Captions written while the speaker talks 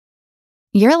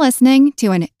You're listening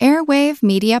to an Airwave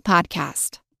Media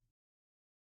Podcast.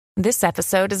 This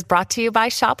episode is brought to you by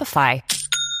Shopify.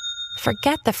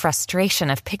 Forget the frustration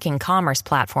of picking commerce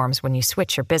platforms when you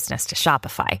switch your business to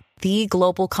Shopify, the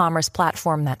global commerce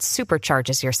platform that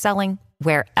supercharges your selling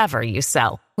wherever you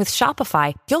sell. With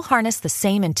Shopify, you'll harness the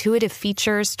same intuitive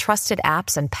features, trusted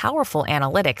apps, and powerful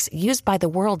analytics used by the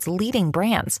world's leading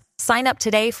brands. Sign up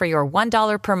today for your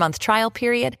 $1 per month trial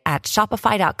period at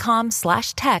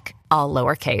shopify.com/tech, all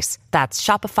lowercase. That's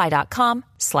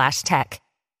shopify.com/tech.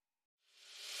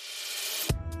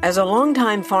 As a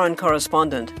longtime foreign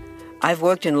correspondent, I've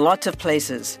worked in lots of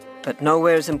places, but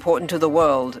nowhere as important to the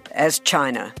world as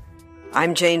China.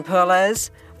 I'm Jane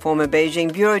Perlez, former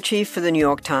Beijing bureau chief for the New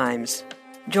York Times.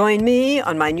 Join me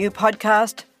on my new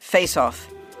podcast, Face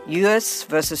Off, U.S.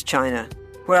 versus China,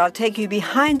 where I'll take you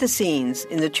behind the scenes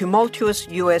in the tumultuous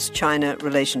U.S.-China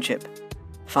relationship.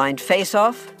 Find Face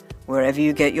Off wherever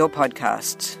you get your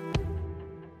podcasts.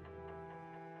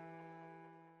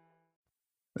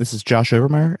 This is Josh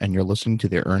Overmyer, and you're listening to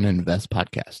the Earn and Invest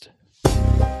podcast.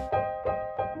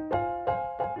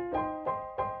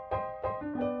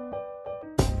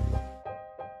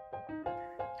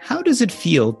 How does it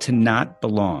feel to not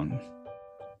belong?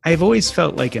 I've always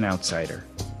felt like an outsider,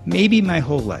 maybe my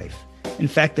whole life. In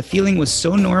fact, the feeling was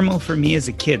so normal for me as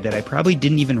a kid that I probably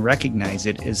didn't even recognize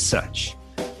it as such.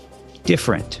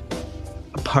 Different,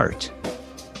 apart,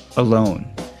 alone.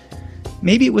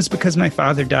 Maybe it was because my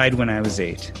father died when I was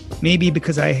 8. Maybe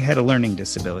because I had a learning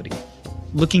disability.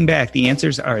 Looking back, the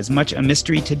answers are as much a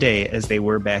mystery today as they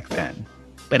were back then.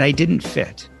 But I didn't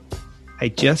fit. I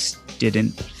just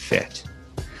didn't fit.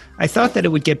 I thought that it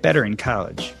would get better in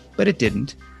college, but it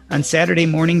didn't. On Saturday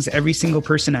mornings, every single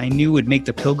person I knew would make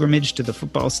the pilgrimage to the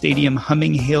football stadium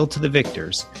humming Hail to the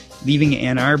Victors, leaving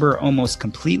Ann Arbor almost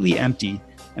completely empty,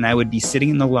 and I would be sitting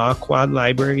in the Law Quad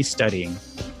library studying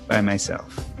by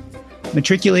myself.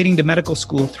 Matriculating to medical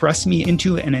school thrust me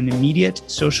into an immediate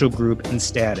social group and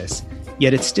status,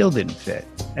 yet it still didn't fit.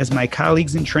 As my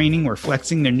colleagues in training were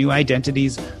flexing their new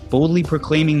identities, boldly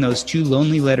proclaiming those 2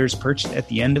 lonely letters perched at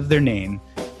the end of their name,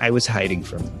 I was hiding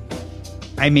from them.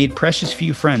 I made precious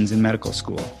few friends in medical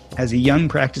school. As a young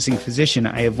practicing physician,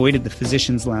 I avoided the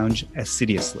physician's lounge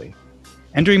assiduously.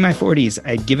 Entering my 40s, I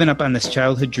had given up on this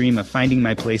childhood dream of finding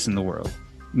my place in the world.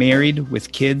 Married,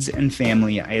 with kids and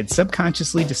family, I had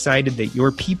subconsciously decided that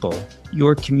your people,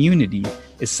 your community,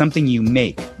 is something you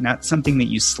make, not something that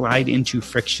you slide into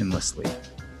frictionlessly.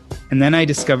 And then I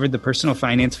discovered the personal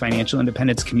finance, financial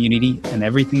independence community, and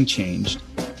everything changed.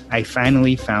 I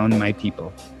finally found my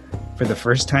people. For the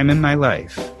first time in my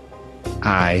life,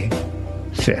 I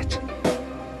fit.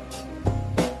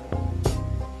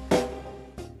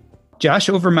 Josh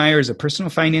Overmyer is a personal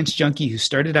finance junkie who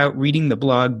started out reading the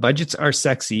blog Budgets Are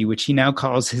Sexy, which he now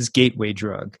calls his gateway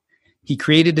drug. He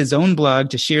created his own blog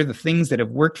to share the things that have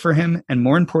worked for him and,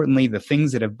 more importantly, the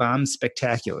things that have bombed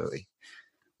spectacularly.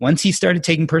 Once he started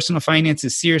taking personal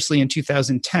finances seriously in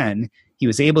 2010, he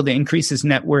was able to increase his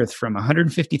net worth from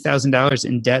 $150,000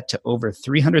 in debt to over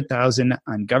 $300,000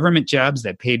 on government jobs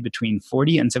that paid between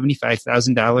 $40,000 and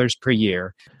 $75,000 per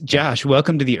year. Josh,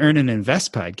 welcome to the Earn and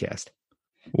Invest podcast.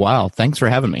 Wow, thanks for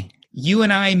having me. You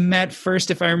and I met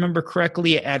first, if I remember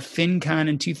correctly, at FinCon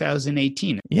in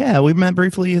 2018. Yeah, we met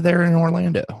briefly there in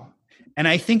Orlando. And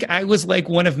I think I was like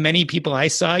one of many people. I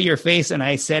saw your face and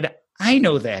I said, I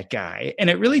know that guy. And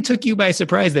it really took you by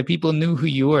surprise that people knew who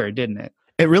you were, didn't it?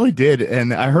 It really did.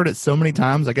 And I heard it so many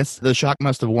times. I guess the shock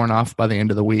must have worn off by the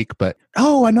end of the week. But,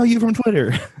 oh, I know you from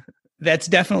Twitter. That's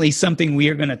definitely something we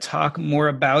are going to talk more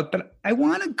about. But I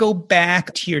want to go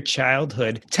back to your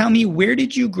childhood. Tell me, where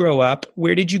did you grow up?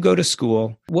 Where did you go to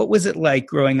school? What was it like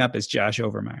growing up as Josh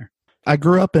Overmyer? I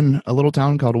grew up in a little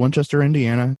town called Winchester,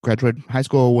 Indiana. Graduated high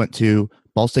school, went to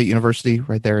Ball State University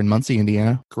right there in Muncie,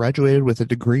 Indiana. Graduated with a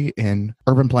degree in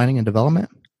urban planning and development.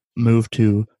 Moved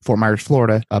to Fort Myers,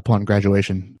 Florida upon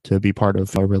graduation to be part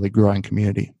of a really growing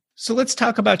community. So let's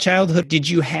talk about childhood. Did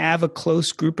you have a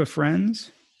close group of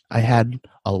friends? I had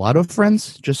a lot of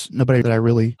friends, just nobody that I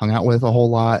really hung out with a whole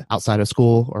lot outside of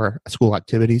school or school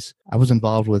activities. I was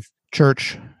involved with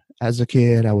church as a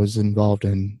kid. I was involved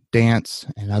in dance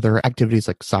and other activities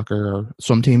like soccer or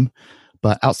swim team.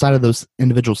 But outside of those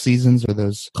individual seasons or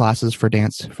those classes for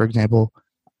dance, for example,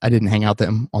 I didn't hang out with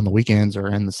them on the weekends or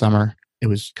in the summer. It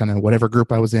was kind of whatever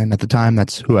group I was in at the time,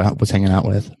 that's who I was hanging out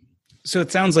with. So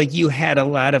it sounds like you had a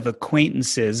lot of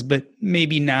acquaintances, but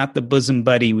maybe not the bosom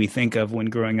buddy we think of when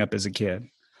growing up as a kid.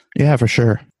 Yeah, for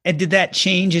sure. And did that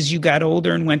change as you got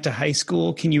older and went to high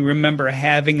school? Can you remember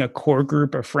having a core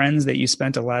group of friends that you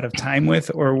spent a lot of time with,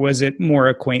 or was it more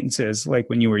acquaintances like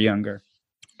when you were younger?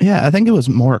 Yeah, I think it was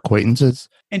more acquaintances.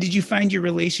 And did you find your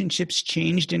relationships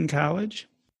changed in college?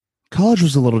 College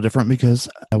was a little different because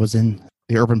I was in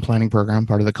the urban planning program,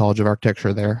 part of the College of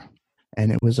Architecture there.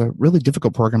 And it was a really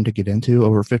difficult program to get into.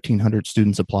 Over 1,500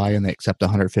 students apply and they accept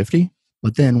 150.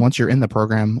 But then once you're in the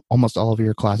program, almost all of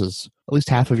your classes, at least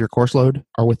half of your course load,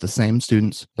 are with the same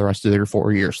students the rest of your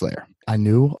 4 years there. I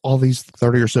knew all these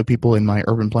 30 or so people in my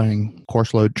urban planning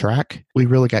course load track. We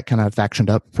really got kind of factioned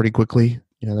up pretty quickly.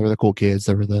 You know, they were the cool kids.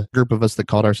 There were the group of us that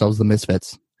called ourselves the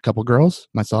Misfits. A couple girls,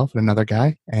 myself, and another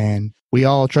guy. And we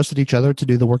all trusted each other to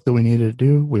do the work that we needed to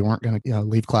do. We weren't going to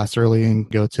leave class early and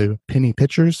go to penny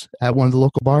pitchers at one of the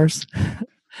local bars.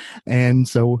 And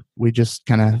so we just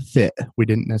kind of fit. We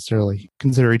didn't necessarily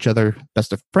consider each other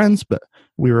best of friends, but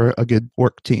we were a good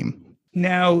work team.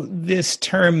 Now, this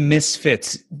term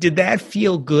misfits, did that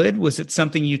feel good? Was it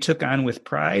something you took on with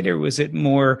pride, or was it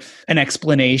more an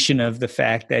explanation of the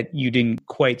fact that you didn't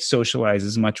quite socialize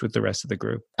as much with the rest of the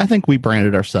group? I think we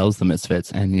branded ourselves the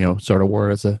Misfits and, sort of wore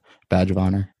it as a badge of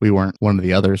honor. We weren't one of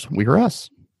the others. We were us.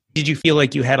 Did you feel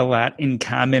like you had a lot in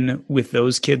common with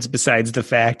those kids besides the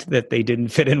fact that they didn't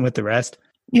fit in with the rest?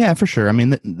 Yeah, for sure. I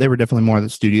mean, they were definitely more of the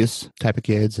studious type of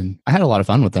kids, and I had a lot of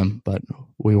fun with them, but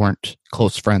we weren't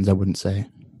close friends, I wouldn't say.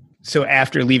 So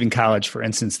after leaving college, for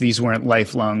instance, these weren't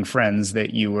lifelong friends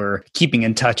that you were keeping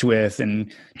in touch with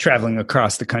and traveling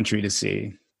across the country to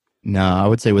see? No, I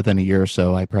would say within a year or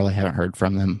so, I probably haven't heard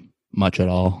from them much at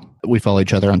all. We follow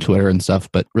each other on Twitter and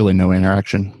stuff, but really no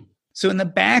interaction. So in the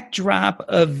backdrop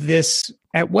of this,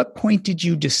 at what point did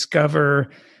you discover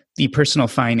the personal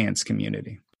finance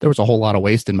community? There was a whole lot of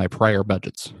waste in my prior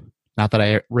budgets. Not that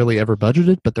I really ever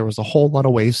budgeted, but there was a whole lot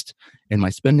of waste in my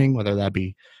spending, whether that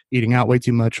be eating out way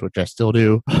too much, which I still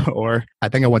do, or I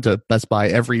think I went to Best Buy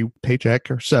every paycheck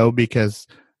or so because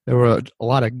there were a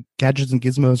lot of gadgets and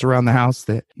gizmos around the house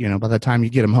that, by the time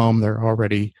you get them home, they're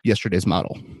already yesterday's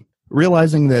model.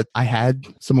 Realizing that I had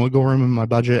some wiggle room in my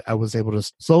budget, I was able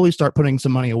to slowly start putting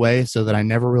some money away so that I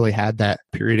never really had that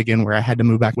period again where I had to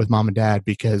move back with mom and dad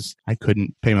because I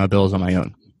couldn't pay my bills on my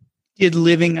own. Did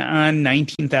living on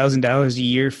 $19,000 a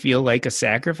year feel like a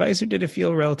sacrifice, or did it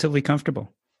feel relatively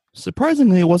comfortable?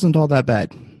 Surprisingly, it wasn't all that bad.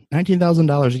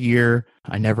 $19,000 a year.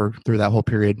 I never, through that whole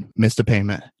period, missed a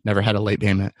payment, never had a late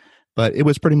payment. But it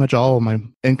was pretty much all of my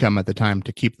income at the time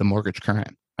to keep the mortgage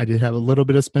current. I did have a little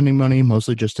bit of spending money,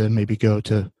 mostly just to maybe go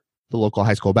to the local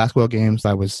high school basketball games.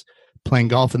 I was playing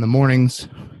golf in the mornings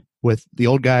with the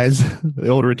old guys, the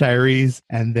old retirees,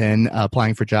 and then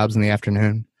applying for jobs in the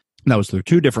afternoon. And that was through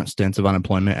 2 different stints of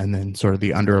unemployment and then sort of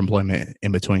the underemployment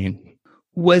in between.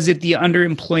 Was it the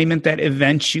underemployment that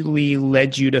eventually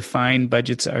led you to find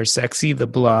Budgets Are Sexy, the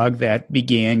blog that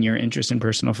began your interest in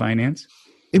personal finance?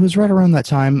 It was right around that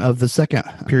time of the second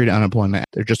period of unemployment.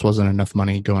 There just wasn't enough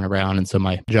money going around, and so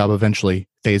my job eventually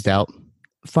phased out.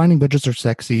 Finding Budgets Are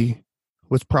Sexy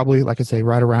was probably, like I say,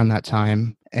 right around that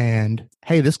time. And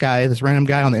hey, this random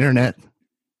guy on the internet,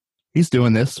 he's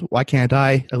doing this. Why can't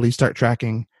I at least start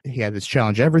tracking? He had this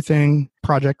Challenge Everything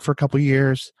project for a couple of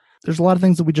years. There's a lot of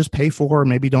things that we just pay for and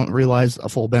maybe don't realize a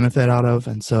full benefit out of.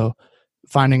 And so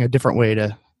finding a different way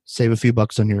to save a few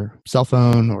bucks on your cell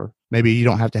phone, or maybe you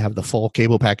don't have to have the full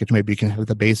cable package. Maybe you can have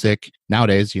the basic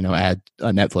nowadays, add a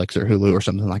Netflix or Hulu or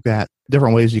something like that.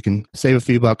 Different ways you can save a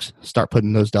few bucks, start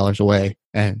putting those dollars away,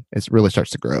 and it really starts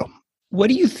to grow. What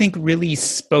do you think really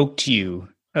spoke to you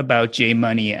about J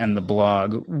Money and the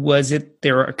blog? Was it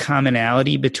there a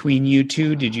commonality between you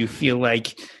two? Did you feel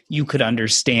like you could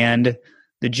understand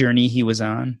the journey he was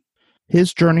on?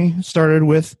 His journey started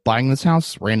with buying this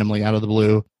house randomly out of the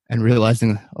blue and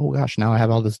realizing, oh gosh, now I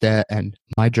have all this debt. And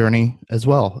my journey as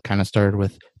well kind of started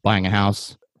with buying a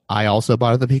house. I also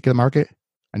bought at the peak of the market.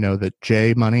 I know that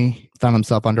J Money found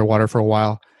himself underwater for a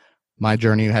while. My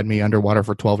journey had me underwater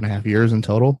for 12 and a half years in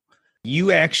total.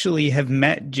 You actually have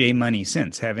met J Money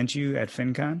since, haven't you, at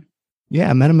FinCon? Yeah,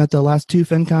 I met him at the last 2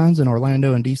 FinCons in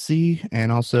Orlando and DC,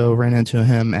 and also ran into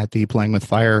him at the Playing with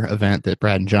Fire event that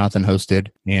Brad and Jonathan hosted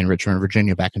in Richmond,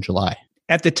 Virginia back in July.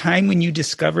 At the time when you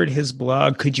discovered his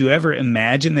blog, could you ever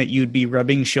imagine that you'd be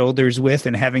rubbing shoulders with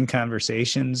and having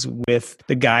conversations with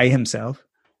the guy himself?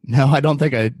 No, I don't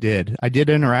think I did. I did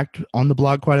interact on the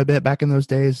blog quite a bit back in those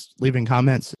days, leaving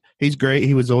comments. He's great.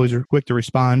 He was always quick to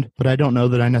respond, but I don't know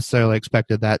that I necessarily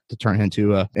expected that to turn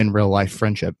into a in real life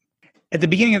friendship. At the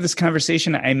beginning of this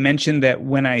conversation, I mentioned that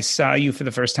when I saw you for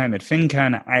the first time at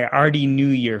FinCon, I already knew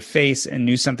your face and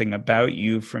knew something about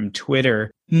you from Twitter.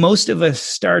 Most of us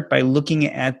start by looking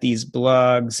at these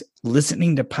blogs,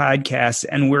 listening to podcasts,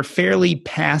 and we're fairly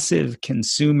passive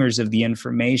consumers of the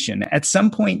information. At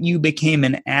some point, you became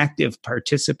an active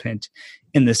participant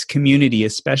in this community,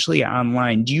 especially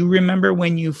online. Do you remember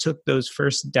when you took those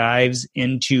first dives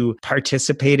into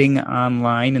participating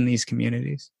online in these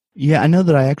communities? Yeah, I know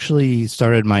that I actually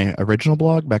started my original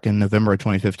blog back in November of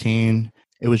 2015.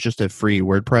 It was just a free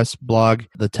WordPress blog.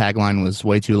 The tagline was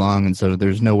way too long, and so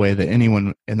there's no way that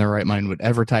anyone in their right mind would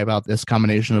ever type out this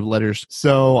combination of letters.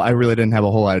 So I really didn't have a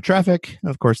whole lot of traffic.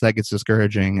 Of course, that gets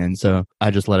discouraging, and so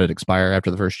I just let it expire after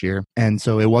the first year. And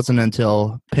so it wasn't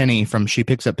until Penny from She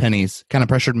Picks Up Pennies kind of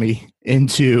pressured me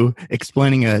into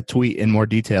explaining a tweet in more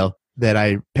detail that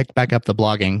I picked back up the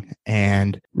blogging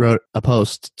and wrote a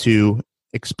post to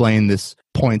explain this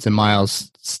points and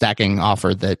miles stacking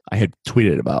offer that I had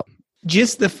tweeted about.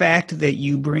 Just the fact that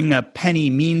you bring up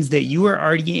Penny means that you were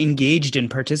already engaged in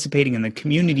participating in the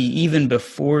community even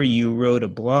before you wrote a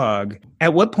blog.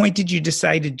 At what point did you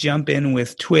decide to jump in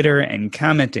with Twitter and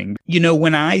commenting? You know,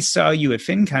 when I saw you at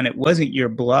FinCon, it wasn't your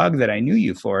blog that I knew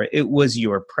you for. It was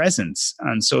your presence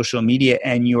on social media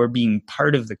and your being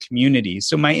part of the community.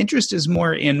 So my interest is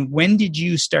more in when did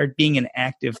you start being an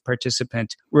active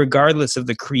participant, regardless of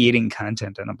the creating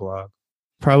content on a blog?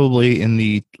 Probably in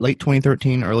the late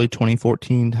 2013, early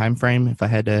 2014 timeframe, if I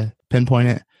had to pinpoint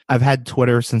it. I've had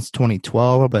Twitter since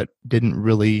 2012, but didn't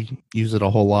really use it a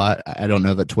whole lot. I don't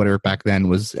know that Twitter back then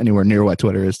was anywhere near what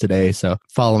Twitter is today. So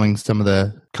following some of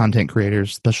the content creators,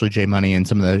 especially Jay Money, and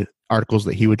some of the articles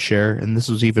that he would share, and this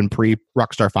was even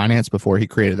pre-Rockstar Finance before he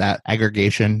created that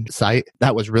aggregation site.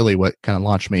 That was really what kind of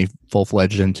launched me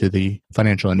full-fledged into the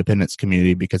financial independence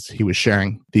community, because he was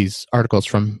sharing these articles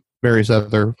from various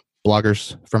other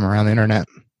bloggers from around the internet.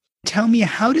 Tell me,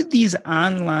 how did these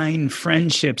online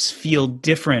friendships feel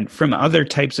different from other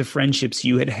types of friendships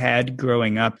you had had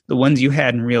growing up, the ones you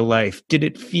had in real life? Did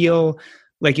it feel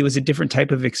like it was a different type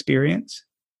of experience?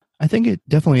 I think it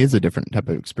definitely is a different type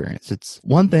of experience. It's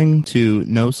one thing to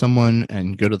know someone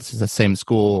and go to the same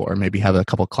school or maybe have a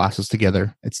couple classes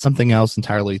together. It's something else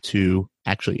entirely to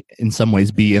actually, in some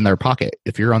ways, be in their pocket.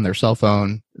 If you're on their cell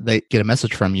phone, they get a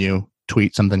message from you,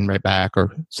 tweet something right back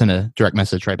or send a direct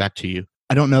message right back to you.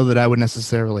 I don't know that I would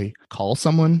necessarily call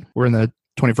someone. We're in the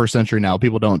 21st century now.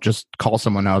 People don't just call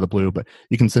someone out of the blue, but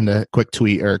you can send a quick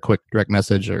tweet or a quick direct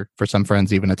message, or for some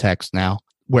friends, even a text now,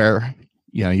 where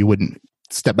you wouldn't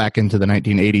step back into the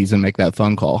 1980s and make that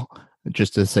phone call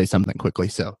just to say something quickly.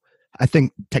 So I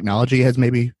think technology has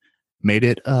maybe made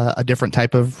it a different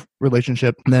type of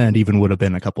relationship than it even would have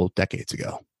been a couple of decades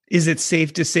ago. Is it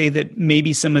safe to say that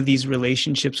maybe some of these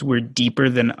relationships were deeper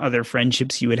than other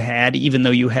friendships you had had, even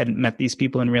though you hadn't met these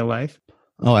people in real life?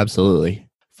 Oh, absolutely.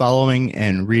 Following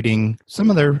and reading some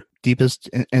of their deepest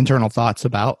internal thoughts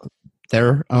about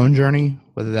their own journey,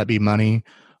 whether that be money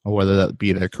or whether that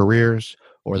be their careers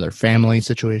or their family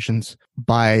situations,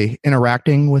 by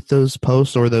interacting with those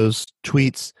posts or those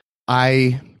tweets,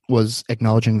 I was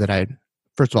acknowledging that I,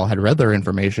 first of all, had read their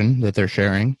information that they're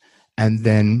sharing and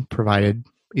then provided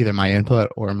either my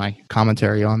input or my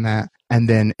commentary on that. And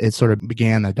then it sort of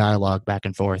began a dialogue back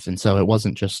and forth. And so it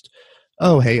wasn't just,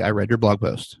 oh, hey, I read your blog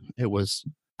post. It was,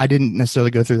 I didn't necessarily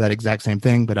go through that exact same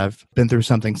thing, but I've been through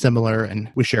something similar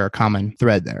and we share a common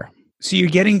thread there. So you're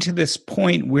getting to this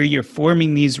point where you're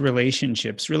forming these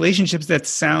relationships that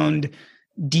sound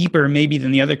deeper maybe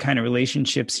than the other kind of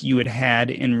relationships you had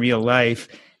had in real life.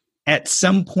 At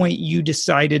some point, you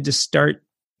decided to start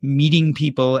meeting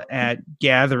people at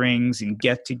gatherings and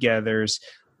get-togethers.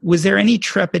 Was there any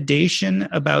trepidation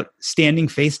about standing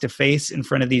face-to-face in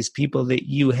front of these people that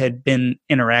you had been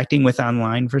interacting with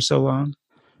online for so long?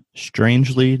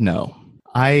 Strangely, no.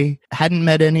 I hadn't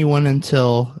met anyone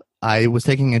until I was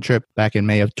taking a trip back in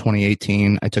May of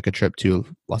 2018. I took a trip to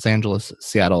Los Angeles,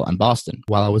 Seattle, and Boston.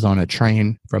 While I was on a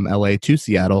train from LA to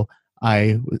Seattle,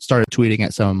 I started tweeting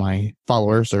at some of my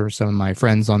followers or some of my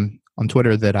friends on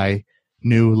Twitter that I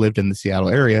knew lived in the Seattle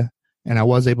area. And I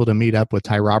was able to meet up with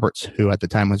Ty Roberts, who at the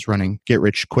time was running Get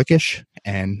Rich Quickish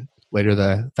and later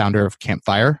the founder of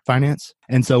Campfire Finance.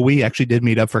 And so we actually did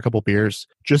meet up for a couple beers,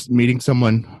 just meeting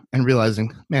someone and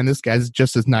realizing, man, this guy's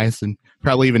just as nice and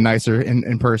probably even nicer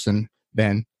in person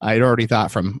than I'd already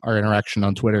thought from our interaction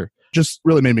on Twitter. Just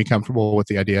really made me comfortable with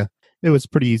the idea. It was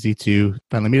pretty easy to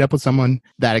finally meet up with someone.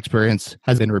 That experience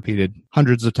has been repeated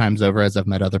hundreds of times over as I've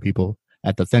met other people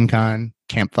at the FinCon,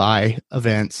 Campfire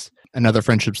events, and other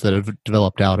friendships that have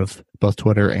developed out of both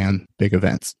Twitter and big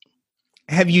events.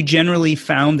 Have you generally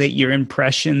found that your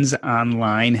impressions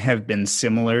online have been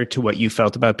similar to what you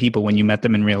felt about people when you met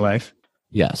them in real life?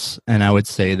 Yes. And I would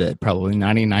say that probably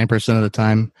 99% of the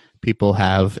time, people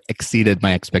have exceeded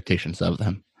my expectations of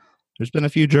them. There's been a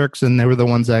few jerks, and they were the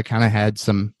ones that I kind of had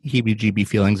some heebie-jeebie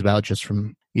feelings about just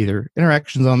from either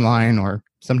interactions online or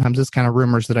sometimes it's kind of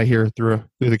rumors that I hear through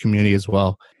the community as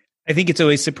well. I think it's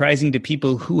always surprising to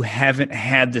people who haven't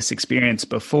had this experience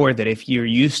before, that if you're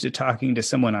used to talking to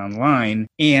someone online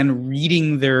and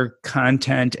reading their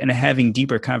content and having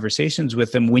deeper conversations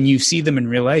with them, when you see them in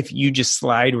real life, you just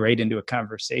slide right into a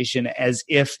conversation as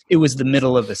if it was the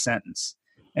middle of a sentence.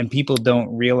 And people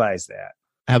don't realize that.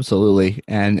 Absolutely.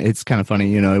 And it's kind of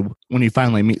funny, when you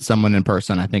finally meet someone in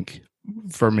person. I think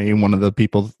for me, one of the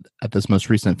people at this most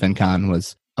recent FinCon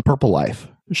was a Purple Life.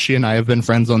 She and I have been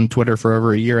friends on Twitter for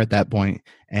over a year at that point,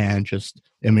 and just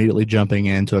immediately jumping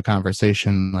into a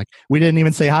conversation. Like, we didn't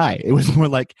even say hi. It was more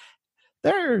like,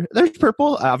 there's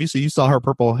Purple. Obviously, you saw her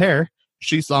purple hair.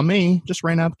 She saw me, just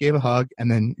ran up, gave a hug, and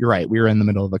then you're right. We were in the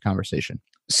middle of a conversation.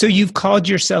 So you've called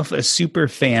yourself a super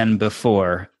fan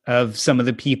before of some of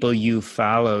the people you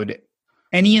followed.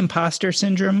 Any imposter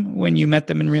syndrome when you met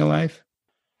them in real life?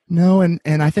 No, and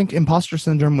I think imposter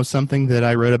syndrome was something that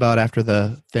I wrote about after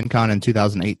the FinCon in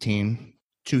 2018.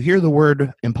 To hear the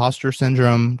word imposter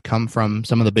syndrome come from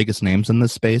some of the biggest names in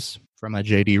this space, from a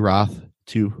J.D. Roth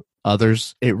to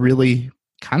others, it really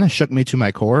kind of shook me to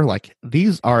my core. Like,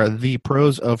 these are the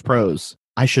pros of pros.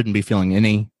 I shouldn't be feeling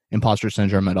any imposter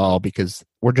syndrome at all, because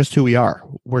we're just who we are.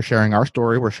 We're sharing our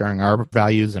story. We're sharing our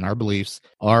values and our beliefs,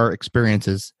 our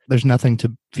experiences. There's nothing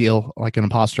to feel like an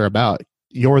imposter about.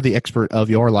 You're the expert of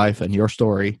your life and your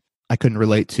story. I couldn't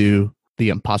relate to the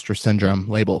imposter syndrome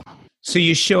label. So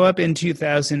you show up in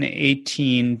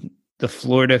 2018, the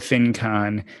Florida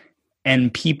FinCon,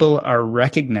 and people are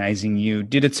recognizing you.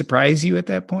 Did it surprise you at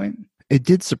that point? It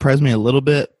did surprise me a little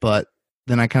bit, but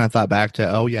then I kind of thought back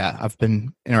to, oh yeah, I've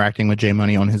been interacting with Jay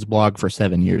Money on his blog for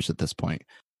 7 years at this point.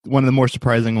 One of the more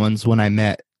surprising ones when I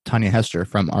met Tanya Hester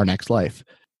from Our Next Life.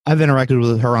 I've interacted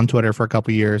with her on Twitter for a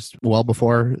couple of years, well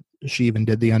before she even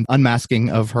did the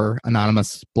unmasking of her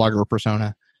anonymous blogger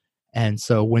persona. And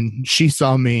so when she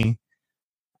saw me,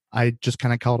 I just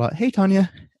kind of called out, "Hey,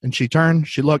 Tanya." And she turned,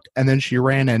 she looked, and then she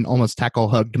ran and almost tackle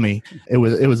hugged me. It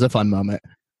was a fun moment.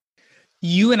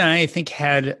 You and I think,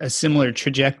 had a similar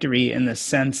trajectory in the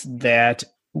sense that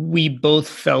we both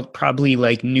felt probably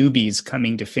like newbies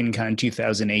coming to FinCon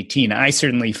 2018. I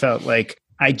certainly felt like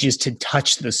I just had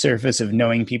touched the surface of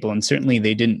knowing people, and certainly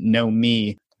they didn't know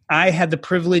me. I had the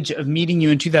privilege of meeting you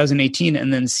in 2018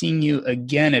 and then seeing you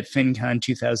again at FinCon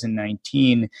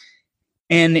 2019.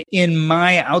 And in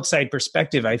my outside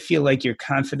perspective, I feel like your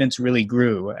confidence really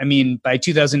grew. I mean, by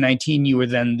 2019, you were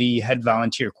then the head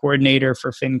volunteer coordinator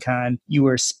for FinCon. You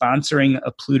were sponsoring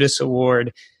a Plutus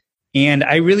Award. And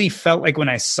I really felt like when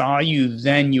I saw you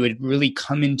then, you had really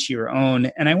come into your own.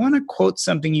 And I want to quote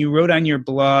something you wrote on your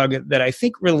blog that I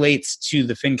think relates to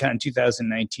the FinCon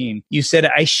 2019. You said,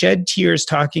 "I shed tears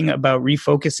talking about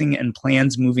refocusing and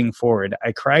plans moving forward.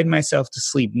 I cried myself to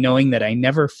sleep knowing that I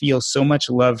never feel so much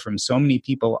love from so many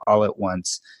people all at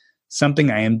once.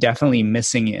 Something I am definitely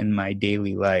missing in my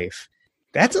daily life."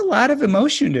 That's a lot of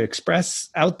emotion to express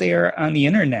out there on the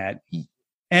internet.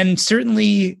 And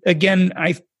certainly, again,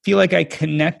 I feel like I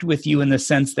connect with you in the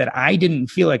sense that I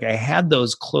didn't feel like I had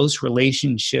those close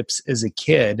relationships as a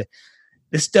kid.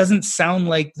 This doesn't sound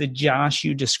like the Josh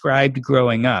you described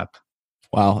growing up.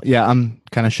 Wow. Yeah, I'm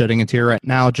kind of shedding a tear right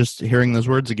now just hearing those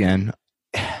words again.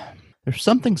 There's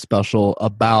something special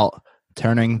about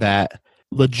turning that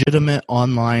legitimate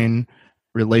online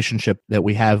relationship that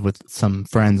we have with some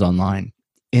friends online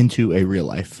into a real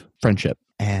life friendship,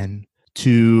 and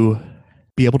to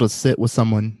be able to sit with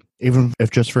someone, even if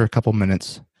just for a couple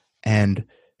minutes, and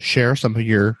share some of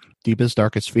your deepest,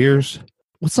 darkest fears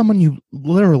with someone you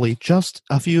literally just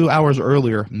a few hours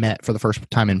earlier met for the first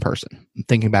time in person. I'm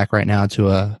thinking back right now to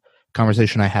a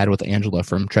conversation I had with Angela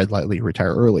from Tread Lightly,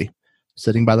 Retire Early,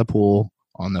 sitting by the pool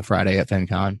on the Friday at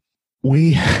FinCon.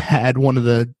 We had one of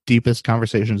the deepest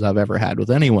conversations I've ever had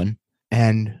with anyone,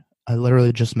 and I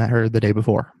literally just met her the day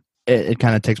before. It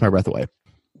kind of takes my breath away.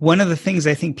 One of the things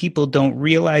I think people don't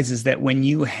realize is that when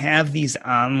you have these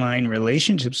online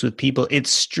relationships with people, it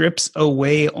strips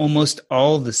away almost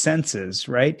all the senses,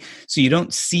 right? So you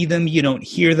don't see them, you don't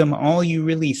hear them. All you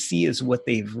really see is what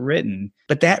they've written.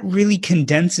 But that really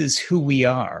condenses who we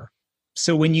are.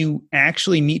 So when you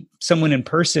actually meet someone in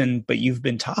person, but you've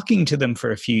been talking to them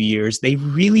for a few years, they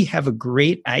really have a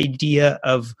great idea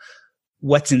of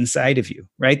what's inside of you,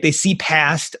 right? They see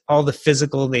past all the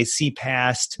physical, they see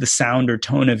past the sound or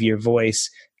tone of your voice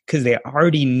because they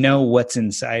already know what's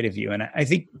inside of you. And I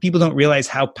think people don't realize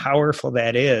how powerful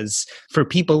that is for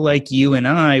people like you and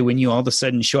I when you all of a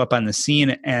sudden show up on the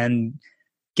scene and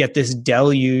get this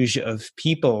deluge of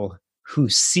people who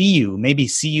see you, maybe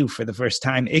see you for the first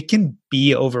time. It can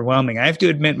be overwhelming. I have to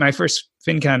admit, my first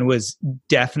FinCon was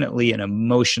definitely an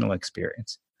emotional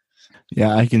experience.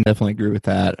 Yeah, I can definitely agree with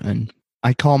that. And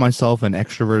I call myself an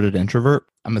extroverted introvert.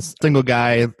 I'm a single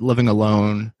guy living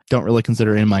alone, don't really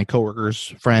consider any of my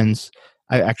coworkers friends.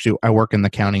 I work in the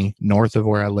county north of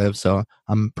where I live, so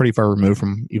I'm pretty far removed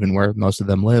from even where most of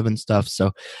them live and stuff.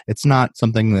 So it's not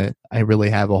something that I really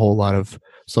have a whole lot of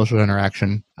social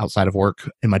interaction outside of work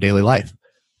in my daily life.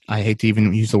 I hate to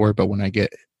even use the word, but when I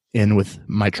get in with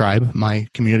my tribe, my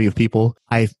community of people,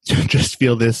 I just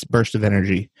feel this burst of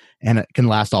energy, and it can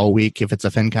last all week. If it's a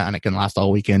FinCon, it can last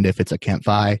all weekend. If it's a Camp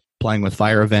Fi, playing with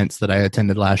fire events that I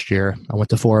attended last year, I went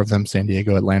to 4 of them: San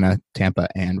Diego, Atlanta, Tampa,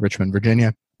 and Richmond,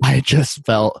 Virginia. I just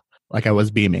felt like I was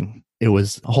beaming. It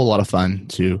was a whole lot of fun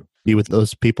to be with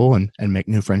those people and make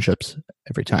new friendships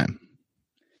every time.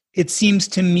 It seems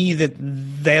to me that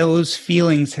those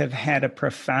feelings have had a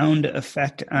profound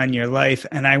effect on your life.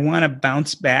 And I want to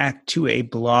bounce back to a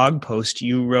blog post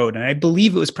you wrote. And I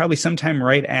believe it was probably sometime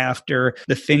right after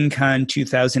the FinCon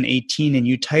 2018. And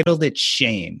you titled it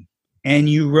Shame. And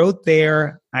you wrote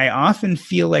there, "I often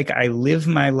feel like I live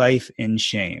my life in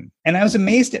shame." And I was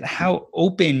amazed at how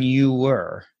open you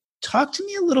were. Talk to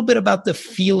me a little bit about the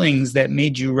feelings that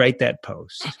made you write that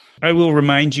post. I will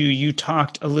remind you, you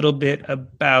talked a little bit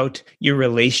about your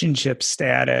relationship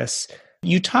status.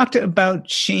 You talked about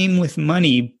shame with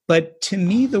money, but to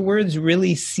me, the words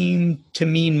really seem to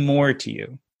mean more to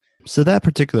you. So that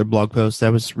particular blog post, I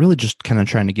was really just kind of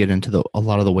trying to get into a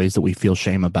lot of the ways that we feel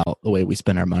shame about the way we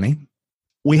spend our money.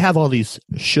 We have all these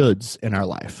shoulds in our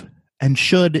life, and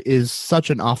should is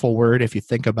such an awful word if you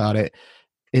think about it.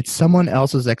 It's someone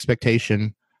else's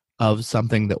expectation of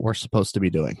something that we're supposed to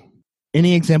be doing.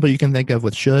 Any example you can think of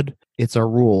with should, it's a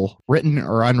rule, written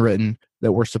or unwritten,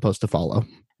 that we're supposed to follow.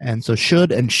 And so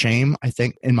should and shame, I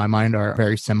think, in my mind, are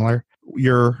very similar.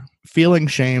 You're feeling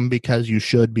shame because you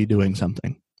should be doing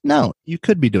something. No, you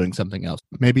could be doing something else.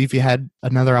 Maybe if you had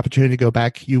another opportunity to go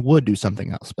back, you would do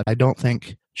something else. But I don't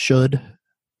think should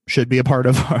be a part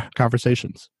of our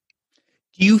conversations.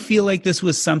 Do you feel like this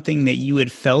was something that you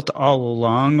had felt all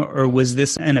along, or was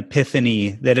this an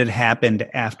epiphany that had happened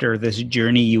after this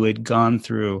journey you had gone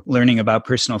through, learning about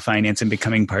personal finance and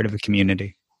becoming part of a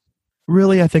community?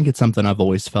 Really, I think it's something I've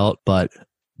always felt, but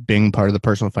being part of the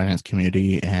personal finance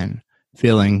community and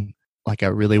feeling like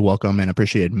a really welcome and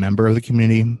appreciated member of the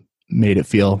community made it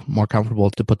feel more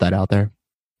comfortable to put that out there.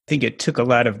 I think it took a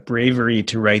lot of bravery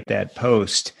to write that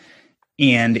post.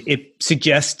 And it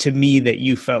suggests to me that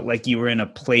you felt like you were in a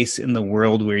place in the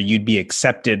world where you'd be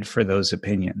accepted for those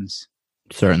opinions.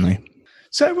 Certainly.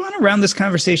 So I want to round this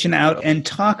conversation out and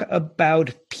talk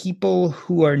about people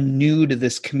who are new to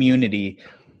this community.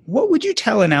 What would you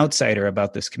tell an outsider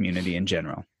about this community in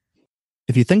general?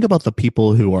 If you think about the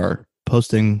people who are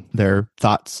posting their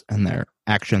thoughts and their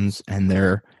actions and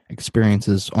their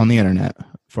experiences on the internet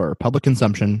for public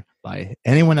consumption by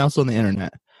anyone else on the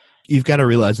internet, you've got to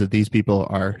realize that these people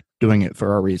are doing it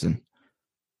for a reason.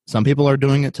 Some people are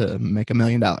doing it to make $1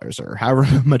 million or however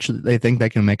much they think they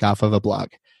can make off of a blog.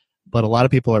 But a lot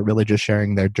of people are really just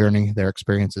sharing their journey, their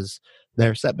experiences,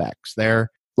 their setbacks, their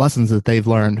lessons that they've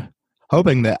learned,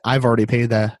 hoping that I've already paid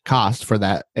the cost for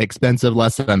that expensive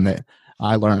lesson that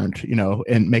I learned,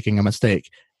 in making a mistake,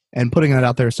 and putting that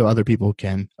out there so other people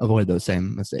can avoid those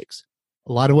same mistakes.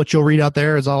 A lot of what you'll read out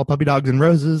there is all puppy dogs and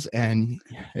roses, and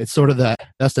it's sort of the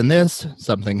dust in this,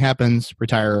 something happens,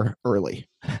 retire early.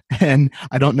 And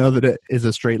I don't know that it is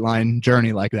a straight line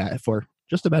journey like that for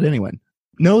just about anyone.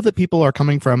 Know that people are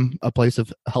coming from a place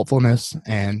of helpfulness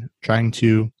and trying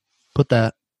to put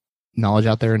that knowledge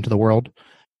out there into the world.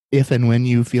 If and when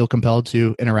you feel compelled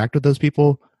to interact with those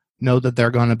people, know that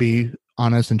they're going to be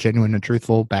honest and genuine and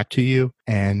truthful back to you.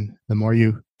 And the more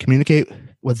you communicate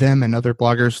with them and other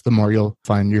bloggers, the more you'll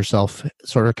find yourself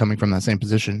sort of coming from that same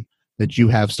position that you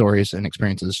have stories and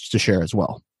experiences to share as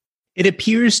well. It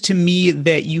appears to me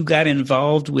that you got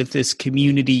involved with this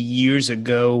community years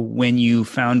ago when you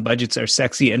found Budgets Are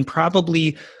Sexy and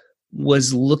probably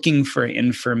was looking for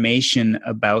information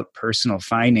about personal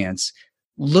finance.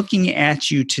 Looking at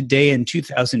you today in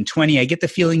 2020, I get the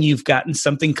feeling you've gotten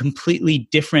something completely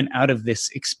different out of this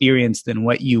experience than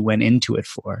what you went into it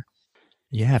for.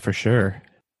 Yeah, for sure.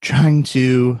 Trying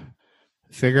to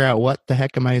figure out what the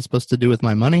heck am I supposed to do with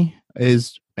my money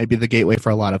is maybe the gateway for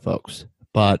a lot of folks.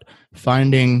 But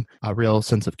finding a real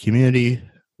sense of community,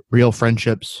 real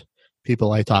friendships,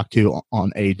 people I talk to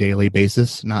on a daily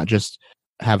basis, not just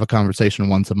have a conversation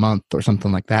once a month or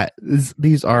something like that.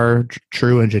 These are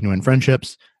true and genuine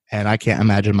friendships, and I can't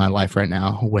imagine my life right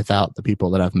now without the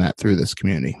people that I've met through this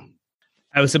community.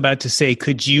 I was about to say,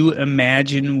 could you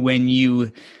imagine when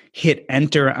you hit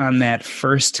enter on that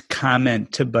first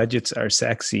comment to Budgets Are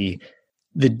Sexy,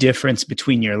 the difference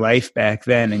between your life back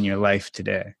then and your life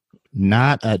today?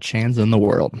 Not a chance in the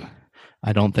world.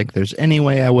 I don't think there's any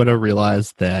way I would have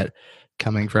realized that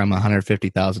coming from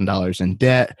 $150,000 in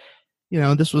debt,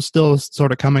 this was still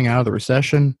sort of coming out of the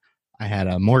recession. I had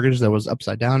a mortgage that was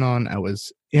upside down on. I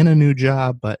was in a new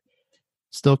job, but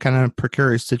still kind of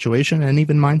precarious situation and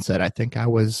even mindset. I think I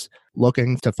was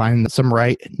looking to find some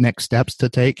right next steps to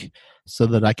take so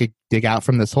that I could dig out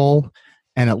from this hole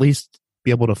and at least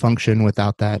be able to function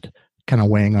without that kind of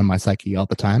weighing on my psyche all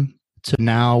the time. To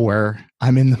now where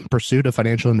I'm in the pursuit of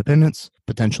financial independence,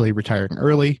 potentially retiring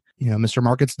early. Mr.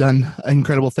 Market's done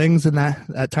incredible things in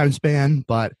that time span,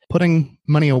 but putting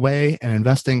money away and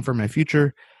investing for my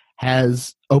future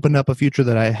has opened up a future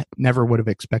that I never would have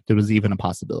expected was even a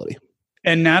possibility.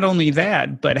 And not only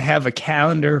that, but have a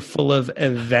calendar full of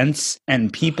events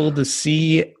and people to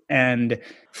see and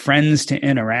friends to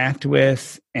interact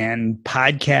with and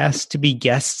podcasts to be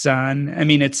guests on. I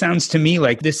mean, it sounds to me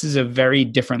like this is a very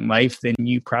different life than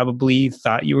you probably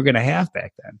thought you were going to have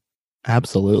back then.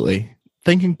 Absolutely.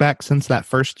 Thinking back since that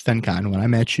first FinCon when I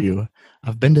met you,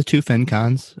 I've been to 2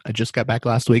 FinCons. I just got back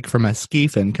last week from a ski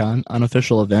FinCon,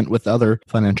 unofficial event with other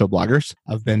financial bloggers.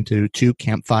 I've been to 2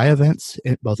 CampFi events,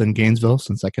 both in Gainesville,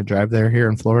 since I can drive there here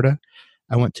in Florida.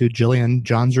 I went to Jillian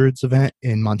Johnsrud's event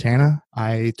in Montana.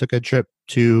 I took a trip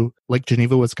to Lake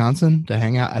Geneva, Wisconsin to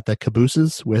hang out at the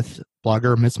cabooses with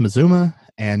blogger Miss Mizuma,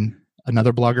 and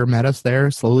another blogger met us there,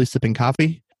 slowly sipping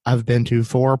coffee. I've been to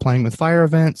 4 Playing with Fire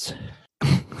events.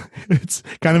 It's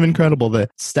kind of incredible that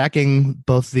stacking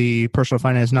both the personal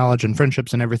finance knowledge and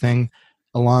friendships and everything,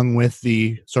 along with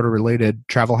the sort of related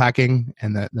travel hacking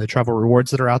and the travel rewards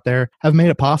that are out there, have made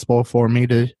it possible for me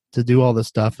to do all this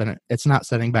stuff. And it's not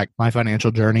setting back my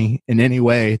financial journey in any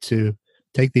way to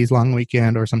take these long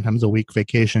weekend or sometimes a week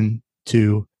vacation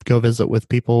to go visit with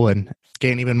people and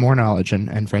gain even more knowledge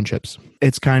and friendships.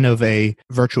 It's kind of a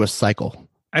virtuous cycle.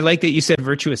 I like that you said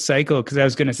virtuous cycle, because I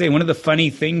was going to say one of the funny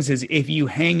things is if you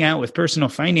hang out with personal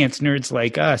finance nerds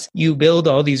like us, you build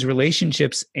all these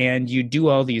relationships and you do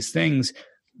all these things.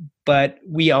 But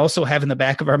we also have in the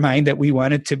back of our mind that we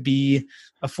want it to be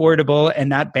affordable and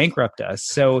not bankrupt us.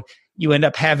 So you end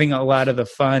up having a lot of the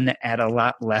fun at a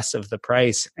lot less of the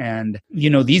price. And,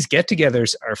 these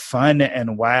get-togethers are fun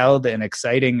and wild and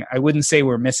exciting. I wouldn't say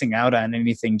we're missing out on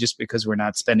anything just because we're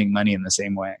not spending money in the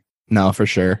same way. No, for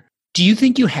sure. Do you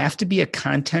think you have to be a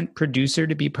content producer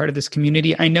to be part of this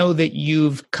community? I know that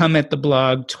you've come at the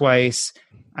blog twice.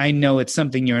 I know it's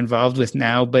something you're involved with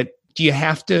now, but do you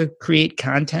have to create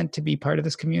content to be part of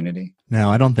this community? No,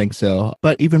 I don't think so.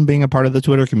 But even being a part of the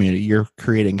Twitter community, you're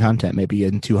creating content maybe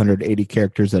in 280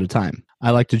 characters at a time.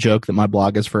 I like to joke that my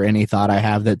blog is for any thought I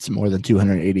have that's more than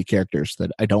 280 characters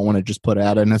that I don't want to just put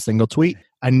out in a single tweet.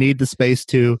 I need the space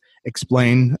to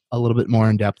explain a little bit more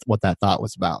in depth what that thought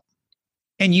was about.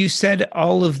 And you said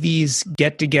all of these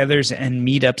get-togethers and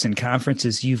meetups and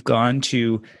conferences you've gone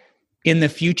to. In the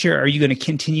future, are you going to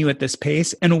continue at this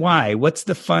pace? And why? What's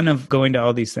the fun of going to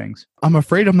all these things? I'm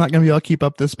afraid I'm not going to be able to keep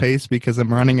up this pace because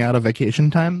I'm running out of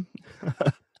vacation time.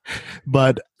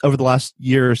 But over the last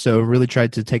year or so, really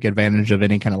tried to take advantage of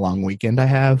any kind of long weekend I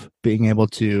have, being able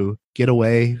to get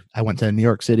away. I went to New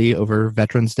York City over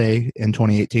Veterans Day in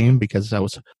 2018 because I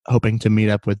was hoping to meet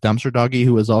up with Dumpster Doggy,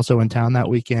 who was also in town that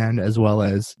weekend, as well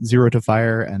as Zero to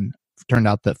Fire. And turned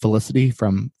out that Felicity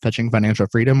from Fetching Financial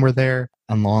Freedom were there,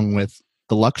 along with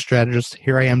the Lux Strategist.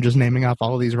 Here I am just naming off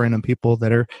all of these random people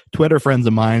that are Twitter friends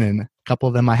of mine, and a couple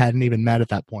of them I hadn't even met at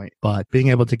that point. But being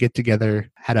able to get together,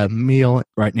 had a meal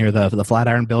right near the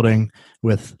Flatiron building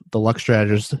with the Lux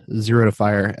Strategist, Zero to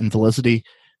Fire, and Felicity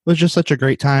was just such a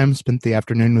great time. Spent the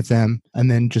afternoon with them, and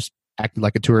then just acted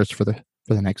like a tourist for the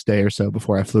next day or so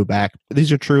before I flew back.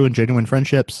 These are true and genuine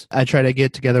friendships. I try to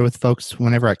get together with folks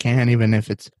whenever I can, even if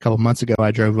it's a couple months ago.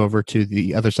 I drove over to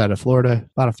the other side of Florida,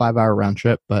 about a 5-hour round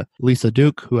trip. But Lisa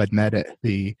Duke, who I'd met at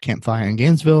the CampFi in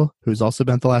Gainesville, who's also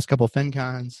been at the last couple of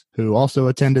FinCons, who also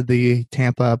attended the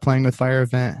Tampa Playing with Fire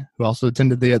event, who also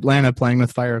attended the Atlanta Playing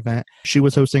with Fire event. She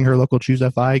was hosting her local Choose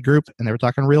FI group, and they were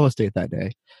talking real estate that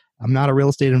day. I'm not a real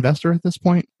estate investor at this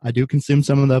point. I do consume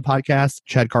some of the podcasts.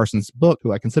 Chad Carson's book,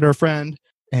 who I consider a friend.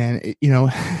 And,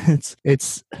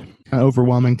 it's kind of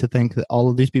overwhelming to think that all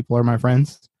of these people are my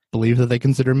friends, believe that they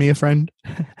consider me a friend.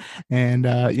 And,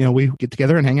 we get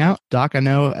together and hang out. Doc, I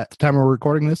know at the time we're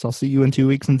recording this, I'll see you in 2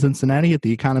 weeks in Cincinnati at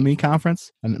the Economy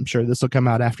Conference. And I'm sure this will come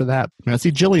out after that. I'm going to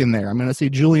see Jillian there. I'm going to see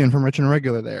Julian from Rich and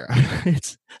Regular there.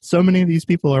 It's so many of these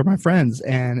people are my friends,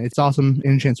 and it's awesome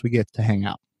any chance we get to hang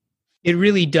out. It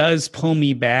really does pull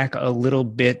me back a little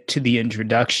bit to the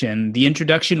introduction. The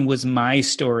introduction was my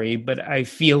story, but I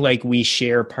feel like we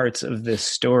share parts of this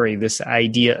story, this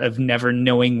idea of never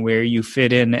knowing where you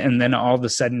fit in and then all of a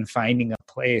sudden finding a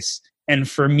place. And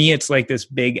for me, it's like this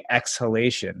big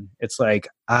exhalation. It's like,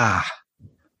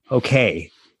 okay,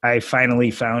 I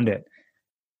finally found it.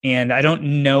 And I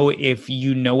don't know if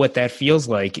you know what that feels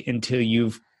like until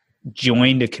you've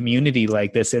joined a community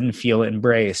like this and feel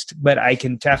embraced. But I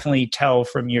can definitely tell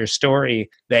from your story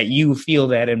that you feel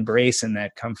that embrace and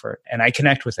that comfort. And I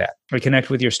connect with that. I connect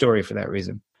with your story for that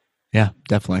reason. Yeah,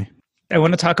 definitely. I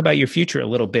want to talk about your future a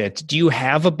little bit. Do you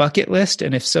have a bucket list?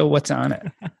 And if so, what's on it?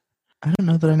 I don't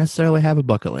know that I necessarily have a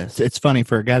bucket list. It's funny,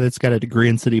 for a guy that's got a degree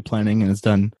in city planning and has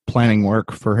done planning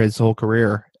work for his whole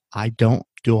career, I don't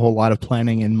do a whole lot of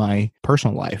planning in my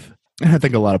personal life. And I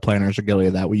think a lot of planners are guilty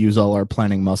of that. We use all our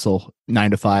planning muscle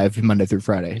 9 to 5, Monday through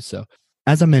Friday. So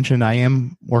as I mentioned, I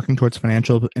am working towards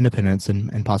financial independence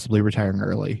and possibly retiring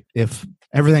early. If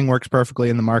everything works perfectly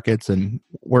in the markets, and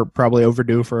we're probably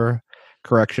overdue for a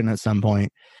correction at some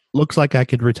point, looks like I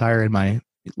could retire in my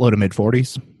low to mid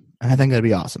 40s. And I think that'd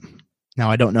be awesome. Now,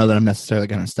 I don't know that I'm necessarily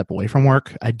going to step away from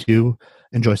work. I do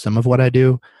enjoy some of what I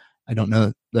do. I don't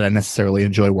know that I necessarily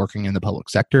enjoy working in the public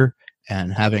sector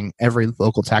and having every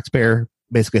local taxpayer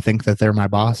basically think that they're my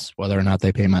boss. Whether or not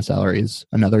they pay my salary is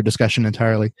another discussion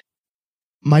entirely.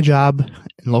 My job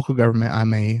in local government,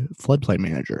 I'm a floodplain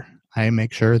manager. I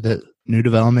make sure that new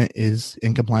development is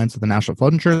in compliance with the National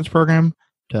Flood Insurance Program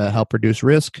to help reduce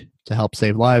risk, to help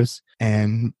save lives.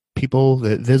 And people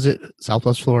that visit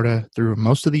Southwest Florida through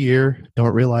most of the year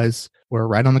don't realize we're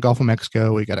right on the Gulf of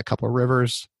Mexico. We got a couple of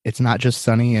rivers. It's not just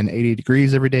sunny and 80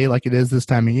 degrees every day like it is this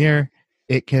time of year.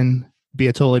 It can be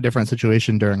a totally different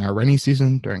situation during our rainy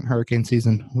season, during hurricane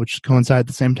season, which coincide at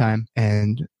the same time.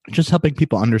 And just helping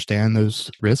people understand those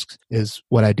risks is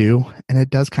what I do. And it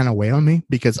does kind of weigh on me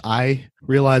because I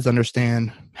realize,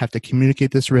 understand, have to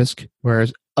communicate this risk,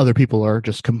 whereas other people are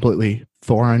just completely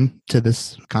foreign to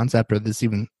this concept or this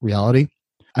even reality.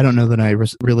 I don't know that I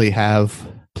really have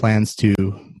plans to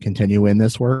continue in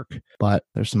this work, but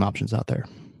there's some options out there.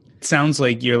 It sounds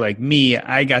like you're like me.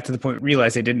 I got to the point,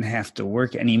 realized I didn't have to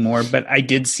work anymore, but I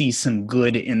did see some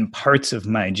good in parts of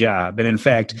my job. And in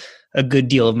fact, a good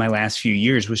deal of my last few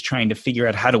years was trying to figure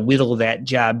out how to whittle that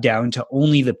job down to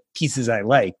only the pieces I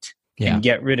liked and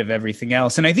get rid of everything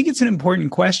else. And I think it's an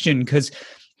important question because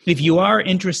if you are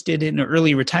interested in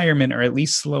early retirement or at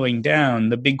least slowing down,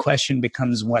 the big question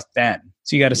becomes what then?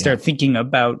 So you got to start thinking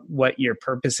about what your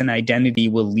purpose and identity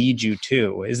will lead you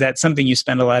to. Is that something you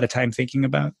spend a lot of time thinking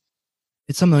about?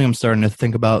 It's something I'm starting to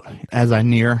think about as I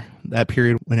near that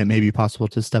period when it may be possible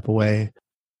to step away.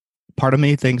 Part of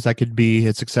me thinks I could be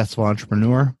a successful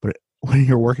entrepreneur, but when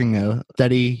you're working a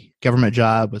steady government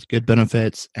job with good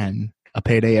benefits and a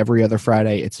payday every other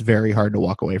Friday, it's very hard to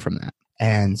walk away from that.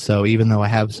 And so even though I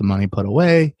have some money put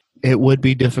away, it would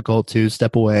be difficult to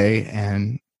step away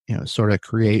and, sort of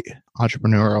create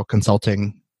entrepreneurial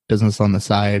consulting business on the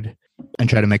side and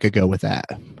try to make a go with that.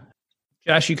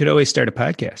 Josh, you could always start a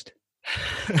podcast.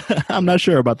 I'm not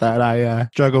sure about that. I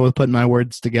struggle with putting my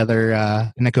words together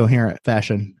in a coherent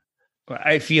fashion. Well,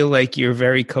 I feel like you're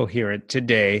very coherent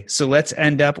today. So let's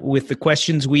end up with the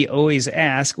questions we always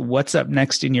ask. What's up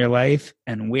next in your life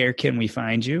and where can we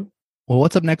find you? Well,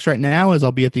 what's up next right now is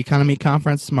I'll be at the Economy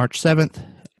Conference March 7th.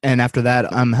 And after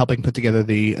that, I'm helping put together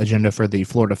the agenda for the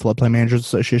Florida Floodplain Managers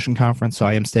Association Conference. So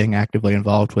I am staying actively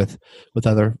involved with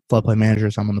other floodplain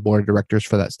managers. I'm on the board of directors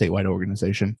for that statewide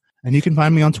organization. And you can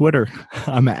find me on Twitter.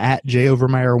 I'm at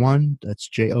jovermeyer1. That's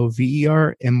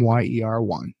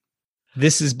JOVERMYER1.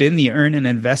 This has been the Earn and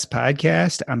Invest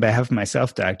podcast. On behalf of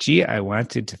myself, Doc G, I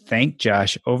wanted to thank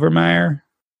Josh Overmeyer.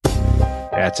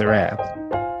 That's a wrap.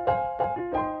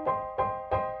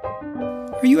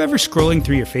 Are you ever scrolling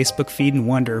through your Facebook feed and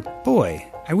wonder, boy,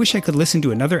 I wish I could listen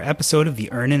to another episode of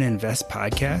the Earn and Invest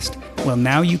podcast? Well,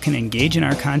 now you can engage in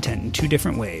our content in two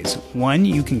different ways. One,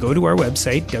 you can go to our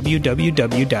website,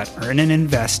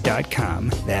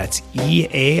 www.earnandinvest.com. That's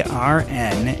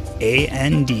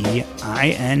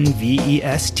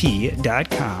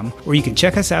EARNANDINVEST.com. Or you can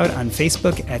check us out on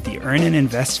Facebook at the Earn and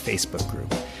Invest Facebook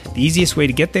group. The easiest way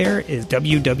to get there is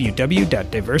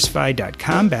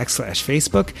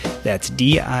www.diversify.com/Facebook. That's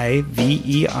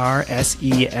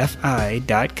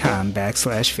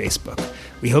DIVERSEFI.com/Facebook.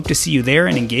 We hope to see you there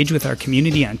and engage with our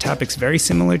community on topics very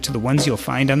similar to the ones you'll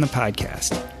find on the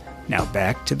podcast. Now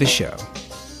back to the show.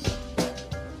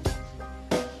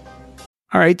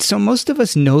 All right, so most of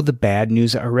us know the bad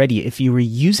news already. If you were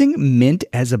using Mint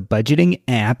as a budgeting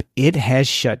app, it has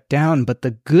shut down. But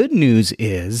the good news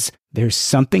is there's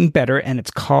something better, and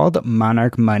it's called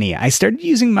Monarch Money. I started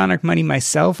using Monarch Money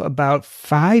myself about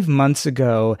 5 months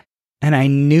ago, and I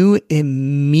knew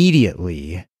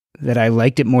immediately that I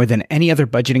liked it more than any other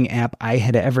budgeting app I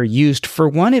had ever used. For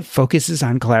one, it focuses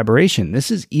on collaboration.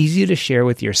 This is easy to share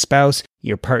with your spouse,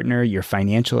 your partner, your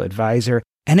financial advisor,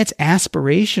 and it's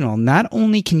aspirational. Not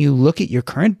only can you look at your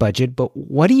current budget, but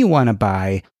what do you want to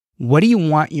buy? What do you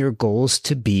want your goals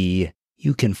to be?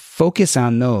 You can focus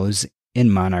on those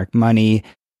in Monarch Money.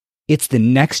 It's the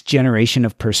next generation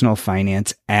of personal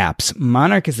finance apps.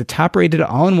 Monarch is the top-rated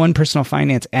all-in-one personal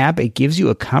finance app. It gives you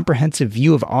a comprehensive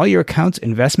view of all your accounts,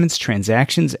 investments,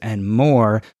 transactions, and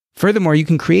more. Furthermore, you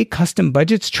can create custom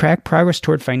budgets, track progress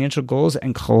toward financial goals,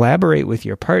 and collaborate with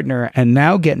your partner. And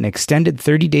now get an extended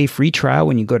 30-day free trial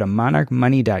when you go to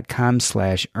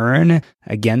monarchmoney.com/earn.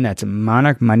 Again, that's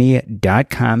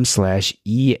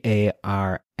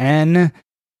monarchmoney.com/EARN.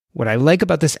 What I like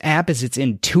about this app is it's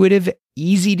intuitive,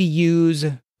 easy to use,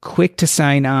 quick to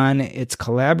sign on. It's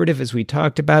collaborative, as we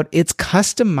talked about. It's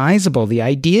customizable. The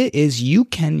idea is you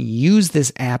can use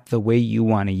this app the way you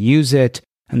want to use it.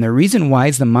 And the reason why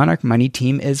is the Monarch Money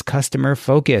team is customer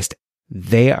focused.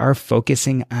 They are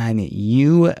focusing on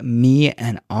you, me,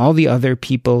 and all the other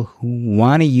people who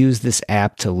want to use this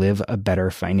app to live a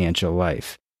better financial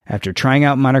life. After trying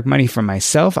out Monarch Money for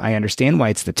myself, I understand why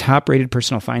it's the top-rated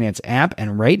personal finance app,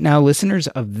 and right now, listeners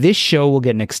of this show will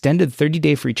get an extended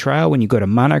 30-day free trial when you go to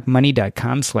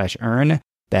monarchmoney.com/earn.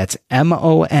 That's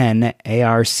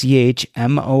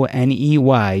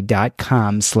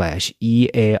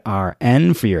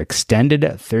monarchmoney.com/EARN for your extended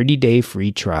 30-day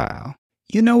free trial.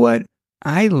 You know what?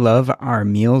 I love our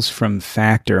meals from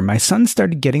Factor. My son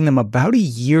started getting them about a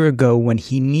year ago when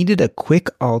he needed a quick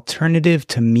alternative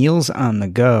to meals on the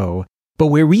go. But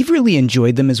where we've really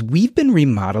enjoyed them is we've been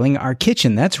remodeling our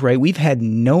kitchen. That's right, we've had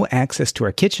no access to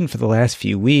our kitchen for the last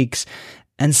few weeks.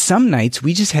 And some nights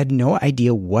we just had no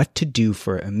idea what to do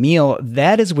for a meal.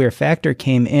 That is where Factor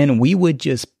came in. We would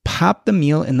just pop the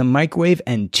meal in the microwave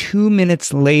and 2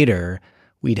 minutes later,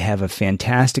 we'd have a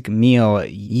fantastic meal.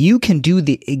 You can do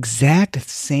the exact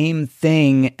same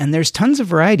thing, and there's tons of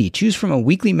variety. Choose from a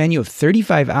weekly menu of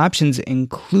 35 options,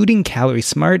 including Calorie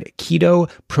Smart, Keto,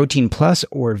 Protein Plus,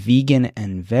 or Vegan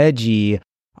and Veggie.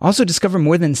 Also discover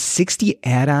more than 60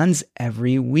 add-ons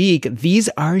every week. These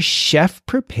are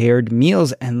chef-prepared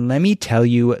meals, and let me tell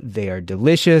you, they are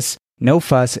delicious. No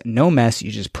fuss, no mess.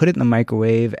 You just put it in the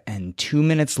microwave, and 2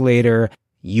 minutes later,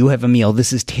 you have a meal.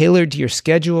 This is tailored to your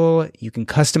schedule. You can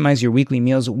customize your weekly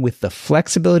meals with the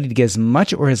flexibility to get as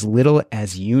much or as little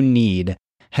as you need.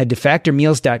 Head to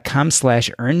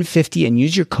factormeals.com/earn50 and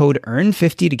use your code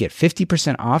earn50 to get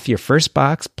 50% off your first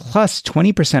box plus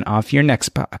 20% off your next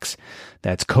box.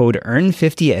 That's code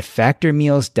earn50 at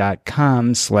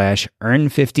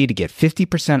factormeals.com/earn50 to get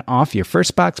 50% off your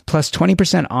first box plus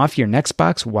 20% off your next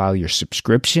box while your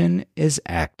subscription is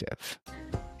active.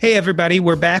 Hey everybody,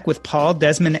 we're back with Paul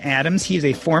Desmond Adams. He is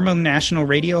a former national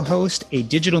radio host, a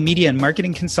digital media and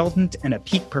marketing consultant, and a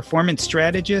peak performance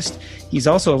strategist. He's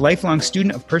also a lifelong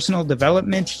student of personal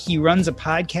development. He runs a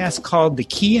podcast called The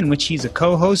Key, in which he's a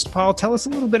co-host. Paul, tell us a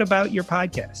little bit about your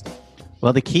podcast.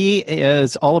 Well, The Key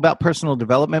is all about personal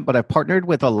development, but I partnered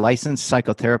with a licensed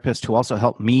psychotherapist who also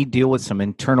helped me deal with some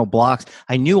internal blocks.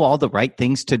 I knew all the right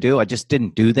things to do. I just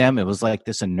didn't do them. It was like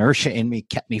this inertia in me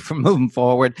kept me from moving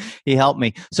forward. He helped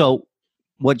me. So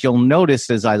what you'll notice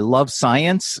is I love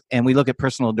science, and we look at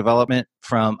personal development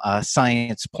from a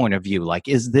science point of view. Like,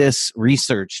 is this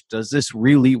research? Does this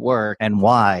really work, and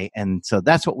why? And so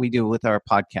that's what we do with our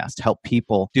podcast, help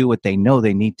people do what they know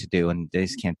they need to do, and they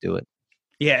just can't do it.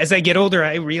 Yeah, as I get older,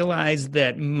 I realize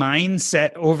that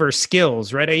mindset over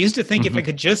skills, right? I used to think if I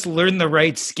could just learn the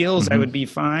right skills, I would be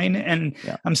fine. And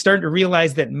I'm starting to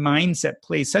realize that mindset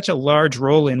plays such a large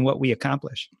role in what we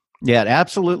accomplish. Yeah, it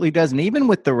absolutely does. And even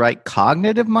with the right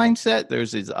cognitive mindset,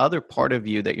 there's this other part of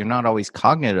you that you're not always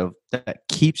cognitive that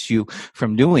keeps you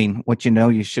from doing what you know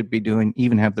you should be doing,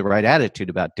 even have the right attitude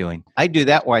about doing. I do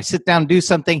that where I sit down, do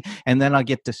something, and then I'll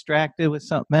get distracted with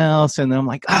something else. And then I'm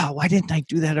like, oh, why didn't I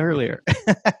do that earlier?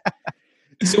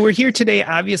 So we're here today,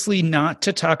 obviously not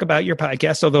to talk about your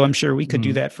podcast, although I'm sure we could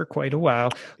do that for quite a while.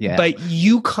 Yeah. But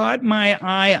you caught my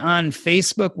eye on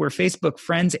Facebook. We're Facebook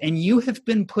friends, and you have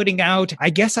been putting out, I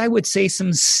guess I would say,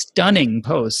 some stunning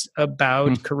posts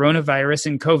about coronavirus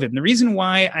and COVID. And the reason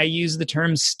why I use the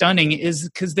term stunning is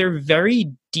because they're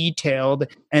very detailed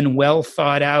and well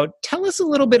thought out. Tell us a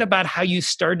little bit about how you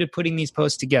started putting these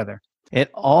posts together. It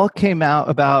all came out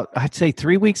about, I'd say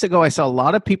 3 weeks ago. I saw a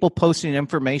lot of people posting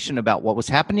information about what was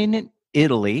happening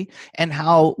Italy and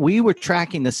how we were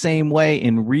tracking the same way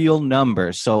in real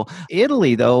numbers. So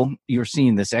Italy, though, you're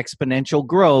seeing this exponential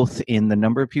growth in the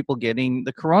number of people getting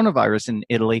the coronavirus in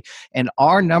Italy, and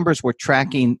our numbers were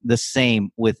tracking the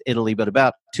same with Italy, but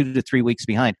about 2 to 3 weeks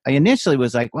behind. I initially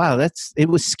was like, wow, it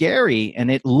was scary, and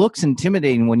it looks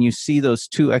intimidating when you see those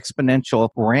two exponential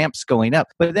ramps going up.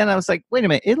 But then I was like, wait a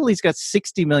minute, Italy's got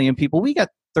 60 million people. We got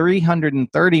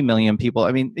 330 million people.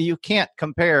 I mean, you can't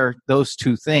compare those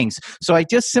two things. So I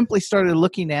just simply started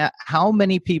looking at how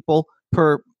many people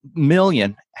per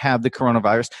million have the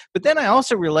coronavirus. But then I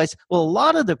also realized, well, a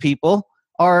lot of the people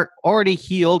are already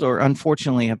healed or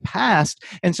unfortunately have passed.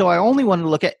 And so I only wanted to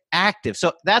look at active.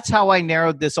 So that's how I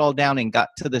narrowed this all down and got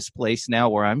to this place now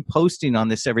where I'm posting on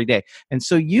this every day. And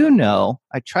so,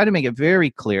 I try to make it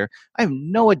very clear. I have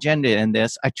no agenda in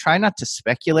this. I try not to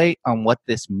speculate on what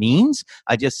this means.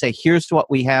 I just say, here's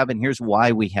what we have and here's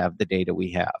why we have the data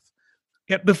we have.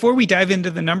 Yeah, before we dive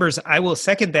into the numbers, I will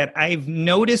second that. I've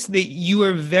noticed that you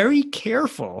are very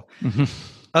careful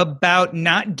about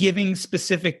not giving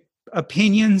specific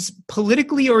opinions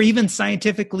politically or even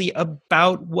scientifically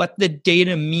about what the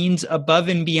data means above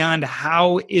and beyond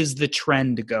how is the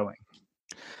trend going.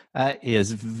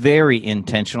 Is very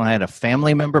intentional. I had a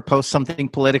family member post something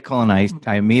political, and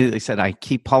I immediately said, I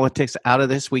keep politics out of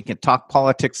this. We can talk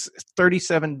politics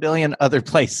 37 billion other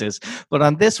places. But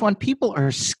on this one, people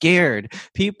are scared.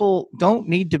 People don't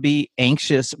need to be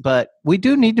anxious, but we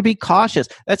do need to be cautious.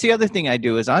 That's the other thing I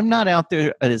do is I'm not out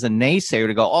there as a naysayer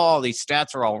to go, oh, these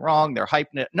stats are all wrong. They're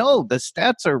hyping it. No, the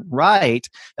stats are right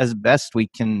as best we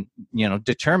can,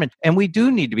 determine. And we do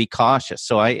need to be cautious.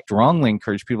 So I strongly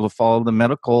encourage people to follow the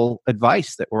medical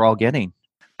advice that we're all getting.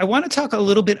 I want to talk a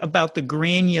little bit about the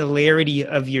granularity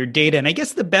of your data. And I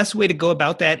guess the best way to go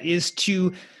about that is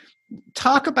to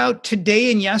talk about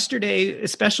today and yesterday,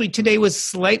 especially today was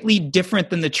slightly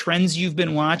different than the trends you've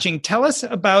been watching. Tell us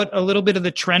about a little bit of the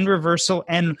trend reversal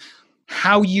and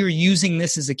how you're using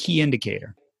this as a key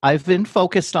indicator. I've been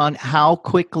focused on how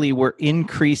quickly we're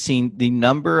increasing the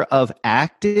number of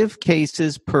active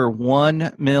cases per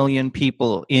 1 million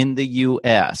people in the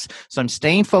U.S. So I'm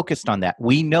staying focused on that.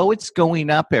 We know it's going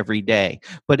up every day,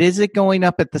 but is it going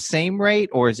up at the same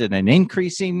rate or is it an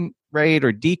increasing rate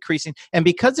or decreasing? And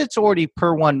because it's already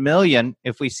per 1 million,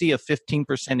 if we see a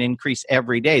 15% increase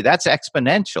every day, that's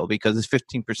exponential because it's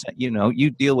 15%, you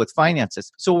deal with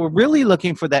finances. So we're really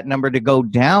looking for that number to go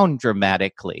down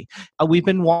dramatically. We've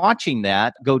been watching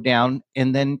that go down,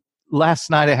 and then last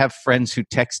night I have friends who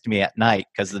text me at night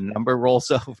because the number rolls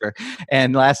over.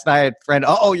 And last night I had a friend,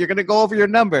 you're going to go over your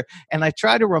number. And I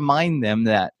try to remind them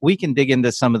that we can dig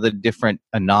into some of the different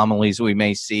anomalies we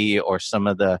may see or some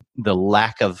of the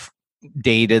lack of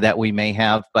data that we may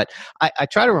have. But I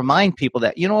try to remind people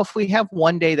that, if we have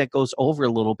one day that goes over a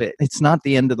little bit, it's not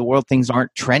the end of the world. Things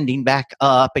aren't trending back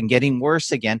up and getting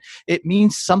worse again. It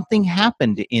means something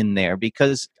happened in there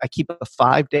because I keep a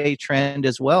 5-day trend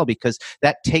as well because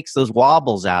that takes those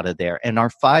wobbles out of there. And our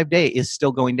 5-day is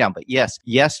still going down. But yes,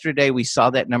 yesterday we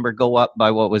saw that number go up by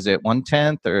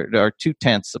 1/10 or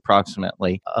 0.2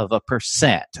 approximately of a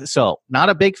percent. So not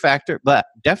a big factor, but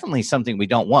definitely something we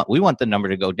don't want. We want the number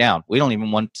to go down. We don't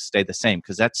even want it to stay the same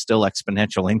because that's still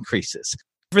exponential increases.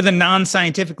 For the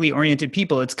non-scientifically oriented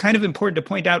people, it's kind of important to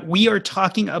point out we are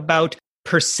talking about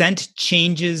percent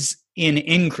changes in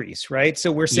increase, right?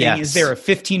 So we're saying, Is there a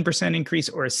 15% increase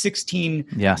or a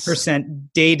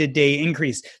 16% day-to-day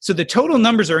increase? So the total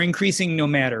numbers are increasing no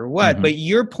matter what. Mm-hmm. But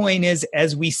your point is,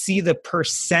 as we see the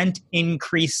percent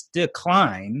increase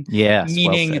decline,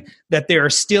 meaning that there are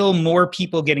still more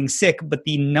people getting sick, but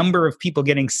the number of people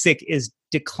getting sick is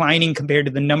declining compared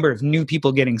to the number of new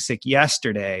people getting sick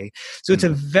yesterday. So it's a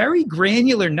very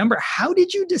granular number. How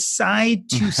did you decide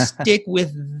to stick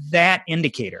with that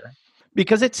indicator?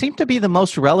 Because it seemed to be the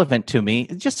most relevant to me.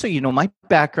 Just so you know, my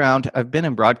background, I've been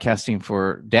in broadcasting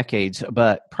for decades,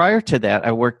 but prior to that,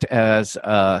 I worked as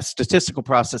a statistical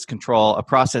process control, a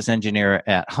process engineer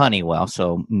at Honeywell.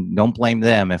 So don't blame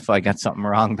them if I got something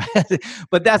wrong,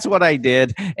 but that's what I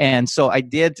did. And so I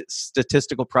did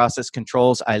statistical process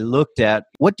controls. I looked at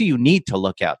what do you need to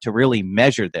look at to really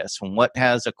measure this and what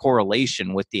has a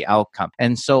correlation with the outcome.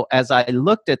 And so as I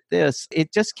looked at this,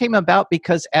 it just came about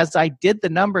because as I did the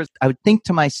numbers, I would think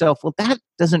to myself, well, that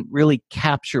doesn't really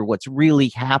capture what's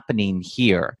really happening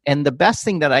here. And the best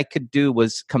thing that I could do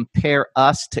was compare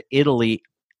us to Italy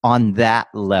on that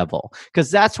level,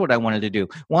 because that's what I wanted to do.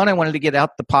 One, I wanted to get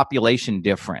out the population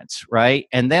difference, right?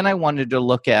 And then I wanted to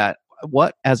look at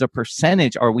what as a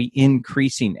percentage are we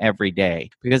increasing every day?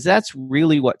 Because that's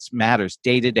really what matters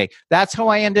day to day. That's how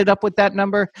I ended up with that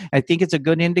number. I think it's a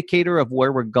good indicator of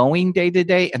where we're going day to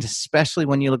day, and especially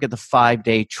when you look at the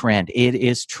 5-day trend, it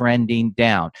is trending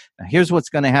down. Now, here's what's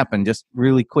going to happen, just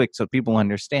really quick so people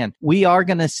understand. We are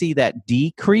going to see that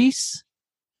decrease.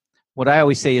 What I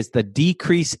always say is the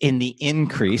decrease in the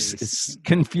increase is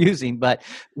confusing, but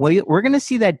we're going to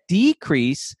see that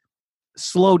decrease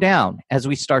slow down as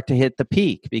we start to hit the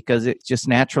peak, because it's just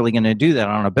naturally going to do that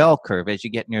on a bell curve. As you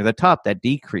get near the top, that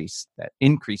increase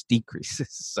decreases.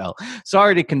 So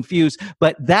sorry to confuse,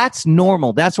 but that's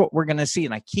normal. That's what we're going to see.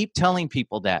 And I keep telling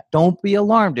people that. Don't be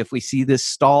alarmed if we see this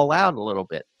stall out a little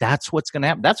bit. That's what's going to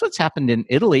happen. That's what's happened in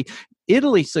Italy.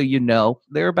 Italy, so you know,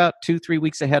 they're about 2-3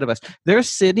 weeks ahead of us. They're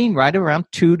sitting right around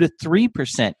 2 to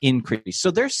 3% increase.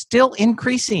 So they're still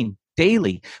increasing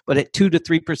daily, but at 2 to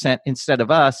 3% instead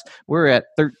of us. We're at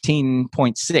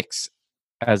 13.6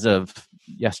 as of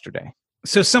yesterday.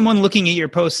 So someone looking at your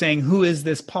post saying, who is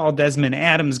this Paul Desmond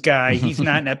Adams guy? He's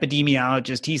not an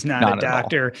epidemiologist. He's not a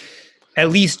doctor. At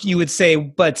least you would say,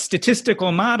 but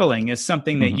statistical modeling is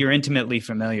something that you're intimately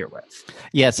familiar with.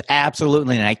 Yes,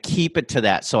 absolutely. And I keep it to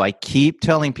that. So I keep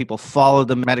telling people, follow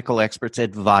the medical experts'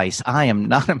 advice. I am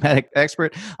not a medical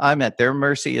expert. I'm at their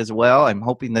mercy as well. I'm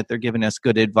hoping that they're giving us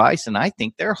good advice. And I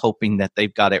think they're hoping that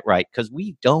they've got it right, because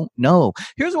we don't know.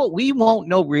 Here's what we won't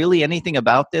know really anything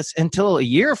about this until a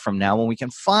year from now, when we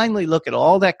can finally look at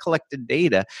all that collected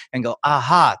data and go,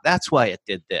 aha, that's why it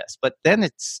did this. But then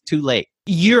it's too late.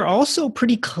 You're also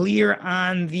pretty clear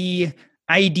on the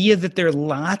idea that there are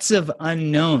lots of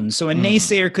unknowns. So a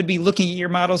naysayer could be looking at your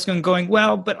models and going,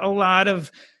 well, but a lot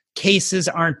of cases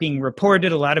aren't being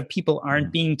reported. A lot of people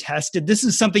aren't being tested. This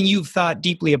is something you've thought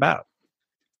deeply about.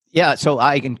 Yeah, so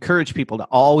I encourage people to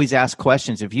always ask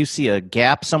questions. If you see a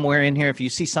gap somewhere in here, if you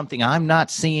see something I'm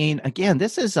not seeing, again,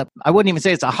 I wouldn't even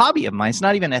say it's a hobby of mine. It's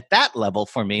not even at that level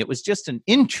for me. It was just an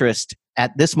interest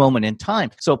at this moment in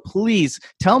time. So please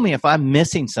tell me if I'm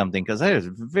missing something, because there's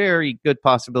a very good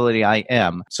possibility I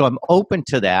am. So I'm open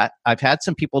to that. I've had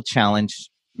some people challenge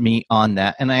me on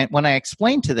that. And when I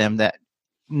explain to them that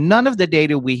none of the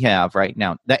data we have right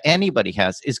now that anybody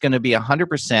has is going to be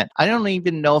 100%. I don't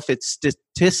even know if it's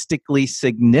statistically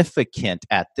significant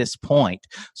at this point.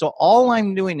 So all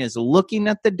I'm doing is looking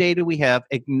at the data we have,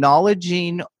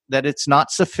 acknowledging that it's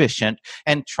not sufficient,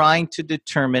 and trying to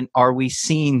determine, are we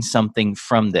seeing something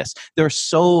from this? There are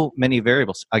so many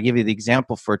variables. I'll give you the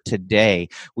example for today.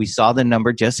 We saw the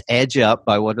number just edge up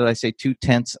by,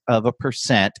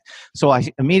 0.2%. So I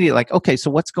immediately okay, so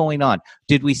what's going on?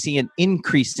 Did we see an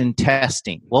increase in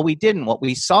testing? Well, we didn't. What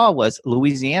we saw was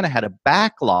Louisiana had a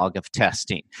backlog of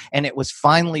testing, and it was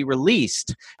finally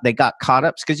released. They got caught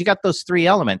up because you got those 3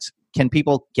 elements. Can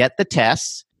people get the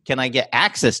tests? Can I get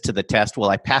access to the test? Will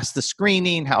I pass the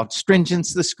screening? How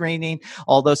stringent's the screening?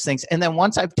 All those things. And then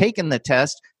once I've taken the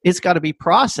test, it's got to be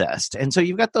processed. And so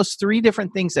you've got those 3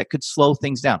 different things that could slow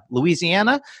things down.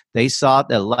 Louisiana, they saw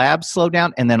the lab slow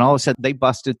down, and then all of a sudden they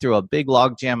busted through a big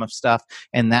log jam of stuff,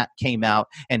 and that came out.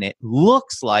 And it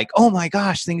looks like, oh my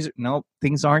gosh, things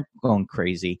aren't going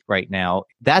crazy right now.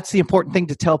 That's the important thing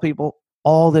to tell people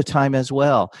all the time as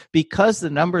well. Because the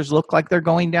numbers look like they're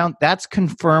going down, that's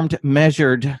confirmed,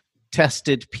 measured,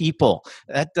 tested people.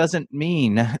 That doesn't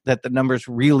mean that the numbers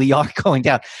really are going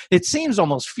down. It seems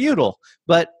almost futile,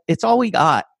 but it's all we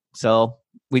got. So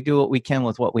we do what we can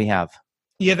with what we have.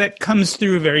 Yeah, that comes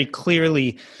through very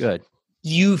clearly. Good.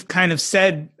 You've kind of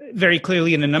said very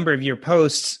clearly in a number of your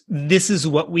posts, this is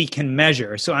what we can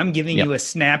measure. So I'm giving you a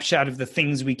snapshot of the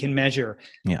things we can measure.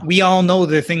 Yeah. We all know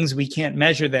there are things we can't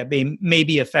measure that may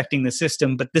be affecting the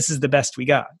system, but this is the best we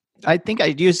got. I think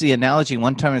I'd use the analogy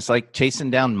one time. It's like chasing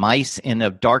down mice in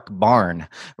a dark barn,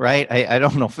 right? I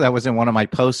don't know if that was in one of my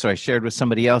posts or I shared with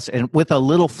somebody else. And with a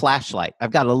little flashlight,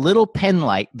 I've got a little pen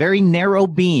light, very narrow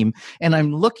beam, and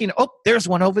I'm looking, oh, there's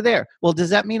one over there. Well, does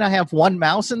that mean I have one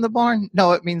mouse in the barn?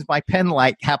 No, it means my pen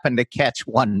light happened to catch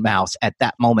one mouse at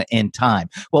that moment in time.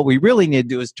 What we really need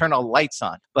to do is turn all the lights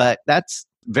on, but that's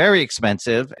very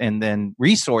expensive. And then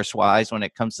resource-wise, when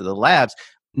it comes to the labs,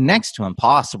 next to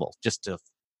impossible just to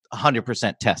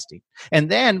 100% testing.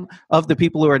 And then of the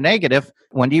people who are negative,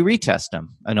 when do you retest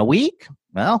them? In a week?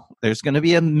 Well, there's going to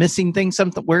be a missing thing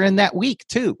somewhere in that week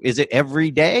too. Is it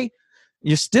every day?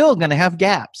 You're still going to have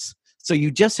gaps. So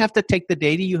you just have to take the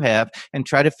data you have and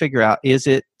try to figure out, is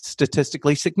it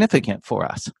statistically significant for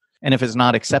us? And if it's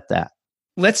not, accept that.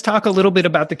 Let's talk a little bit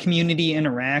about the community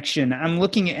interaction. I'm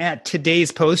looking at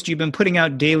today's post. You've been putting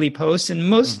out daily posts, and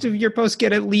most of your posts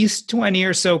get at least 20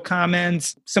 or so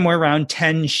comments, somewhere around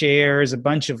 10 shares, a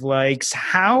bunch of likes.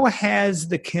 How has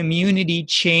the community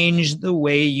changed the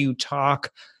way you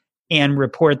talk and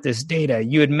report this data?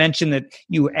 You had mentioned that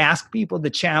you ask people to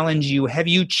challenge you. Have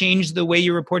you changed the way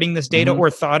you're reporting this data or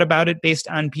thought about it based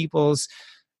on people's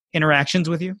interactions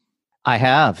with you? I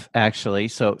have, actually.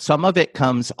 So some of it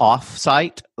comes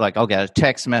off-site, like I'll get a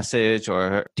text message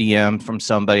or DM from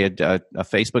somebody, a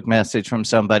Facebook message from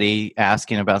somebody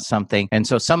asking about something. And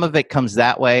so some of it comes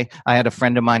that way. I had a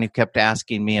friend of mine who kept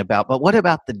asking me about, but what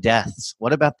about the deaths?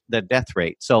 What about the death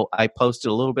rate? So I posted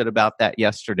a little bit about that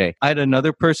yesterday. I had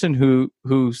another person who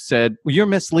said, well, you're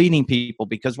misleading people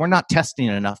because we're not testing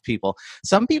enough people.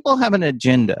 Some people have an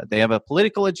agenda. They have a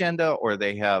political agenda or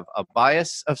they have a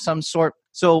bias of some sort.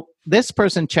 So this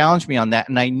person challenged me on that,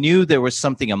 and I knew there was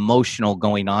something emotional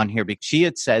going on here because she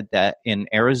had said that in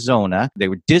Arizona, they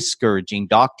were discouraging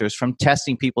doctors from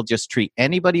testing people, just treat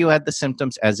anybody who had the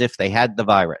symptoms as if they had the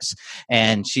virus.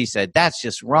 And she said, that's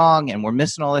just wrong, and we're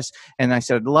missing all this. And I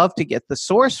said, I'd love to get the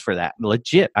source for that.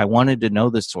 Legit, I wanted to know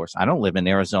the source. I don't live in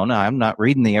Arizona. I'm not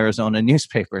reading the Arizona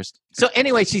newspapers. So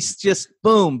anyway, she's just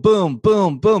boom, boom,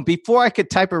 boom, boom. Before I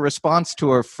could type a response to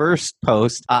her first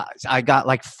post, I got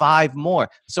like 5 more.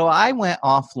 So I went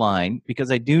offline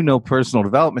because I do know personal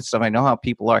development stuff. I know how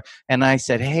people are. And I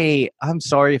said, hey, I'm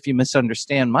sorry if you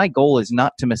misunderstand. My goal is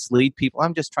not to mislead people.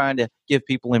 I'm just trying to give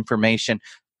people information.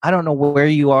 I don't know where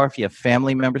you are, if you have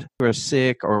family members who are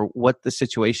sick or what the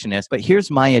situation is, but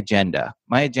here's my agenda.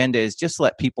 My agenda is just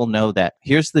let people know that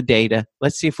here's the data.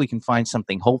 Let's see if we can find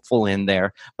something hopeful in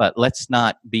there, but let's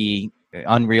not be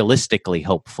unrealistically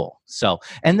hopeful. So,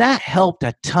 and that helped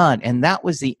a ton. And that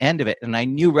was the end of it. And I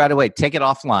knew right away, take it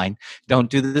offline. Don't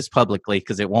do this publicly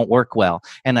because it won't work well.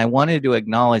 And I wanted to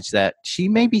acknowledge that she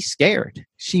may be scared.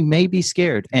 She may be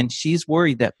scared. And she's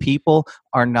worried that people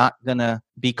are not going to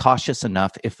be cautious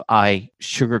enough if I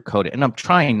sugarcoat it. And I'm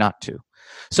trying not to.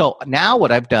 So now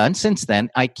what I've done since then,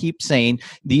 I keep saying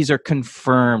these are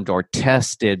confirmed or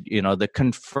tested, the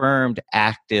confirmed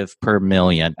active per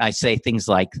million. I say things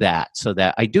like that so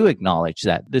that I do acknowledge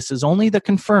that this is only the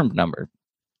confirmed number.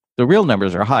 The real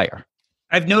numbers are higher.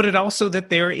 I've noted also that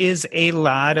there is a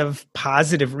lot of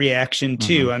positive reaction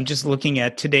too. I'm just looking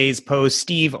at today's post.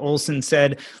 Steve Olson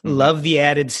said, love the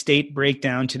added state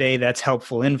breakdown today. That's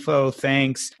helpful info.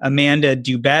 Thanks. Amanda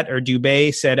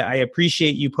Dubay said, I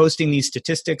appreciate you posting these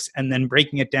statistics and then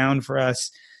breaking it down for us.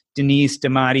 Denise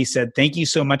Damati said, thank you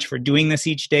so much for doing this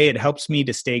each day. It helps me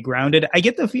to stay grounded. I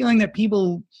get the feeling that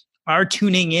people are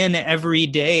tuning in every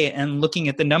day and looking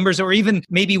at the numbers, or even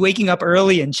maybe waking up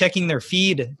early and checking their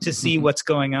feed to see what's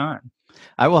going on.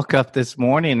 I woke up this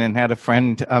morning and had a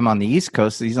friend, I'm on the East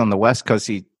Coast, he's on the West Coast.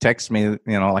 He texted me,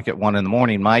 like at 1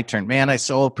 a.m, my turn. Man, I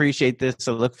so appreciate this.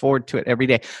 I look forward to it every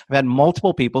day. I've had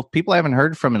multiple people I haven't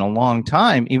heard from in a long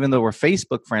time, even though we're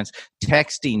Facebook friends,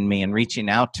 texting me and reaching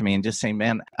out to me and just saying,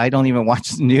 man, I don't even watch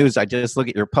the news. I just look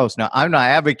at your posts. Now, I'm not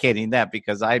advocating that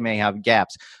because I may have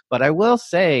gaps, but I will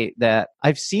say that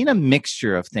I've seen a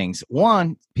mixture of things.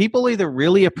 One, people either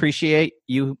really appreciate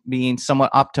you being somewhat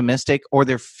optimistic or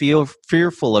they're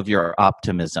fearful of your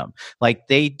optimism. Like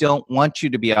they don't want you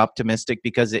to be optimistic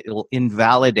because it will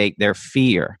invalidate their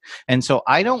fear. And so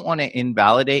I don't want to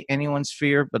invalidate anyone's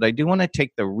fear, but I do want to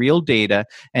take the real data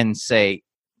and say,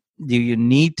 do you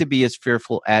need to be as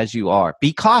fearful as you are?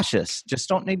 Be cautious. Just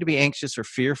don't need to be anxious or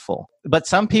fearful. But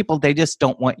some people, they just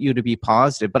don't want you to be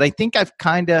positive. But I think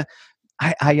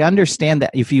I understand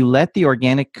that if you let the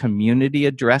organic community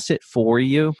address it for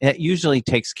you, it usually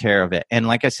takes care of it. And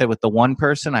like I said, with the one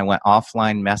person, I went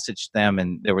offline, messaged them,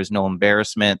 and there was no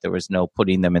embarrassment. There was no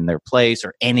putting them in their place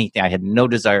or anything. I had no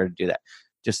desire to do that.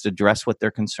 Just address what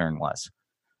their concern was.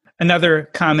 Another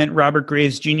comment, Robert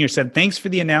Graves Jr. said, thanks for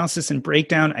the analysis and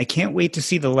breakdown. I can't wait to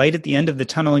see the light at the end of the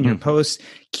tunnel in your posts.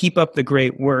 Keep up the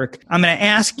great work. I'm going to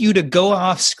ask you to go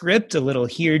off script a little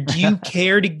here. Do you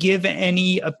care to give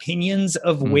any opinions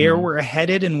of where we're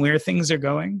headed and where things are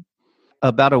going?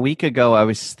 About a week ago, I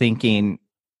was thinking,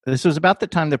 this was about the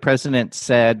time the president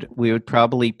said we would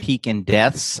probably peak in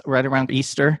deaths right around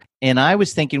Easter. And I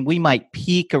was thinking we might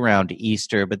peak around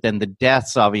Easter, but then the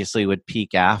deaths obviously would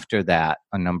peak after that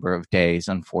a number of days,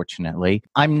 unfortunately.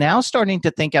 I'm now starting to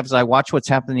think, as I watch what's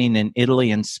happening in Italy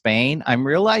and Spain, I'm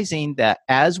realizing that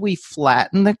as we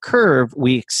flatten the curve,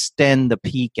 we extend the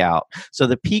peak out. So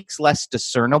the peak's less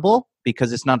discernible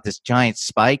because it's not this giant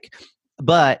spike.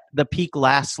 but the peak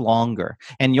lasts longer,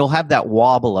 and you'll have that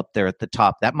wobble up there at the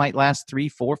top. That might last 3,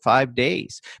 4, 5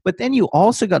 days. But then you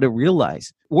also got to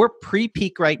realize we're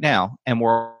pre-peak right now, and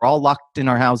we're all locked in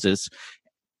our houses.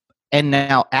 And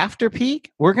now after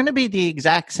peak, we're going to be the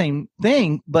exact same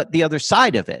thing, but the other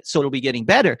side of it. So it'll be getting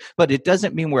better, but it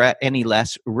doesn't mean we're at any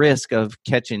less risk of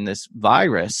catching this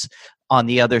virus on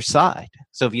the other side.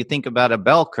 So if you think about a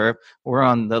bell curve, we're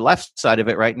on the left side of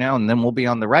it right now, and then we'll be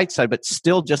on the right side, but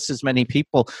still just as many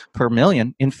people per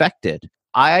million infected.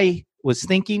 I was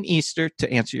thinking Easter,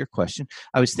 to answer your question,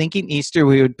 I was thinking Easter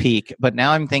we would peak, but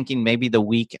now I'm thinking maybe the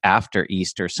week after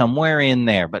Easter, somewhere in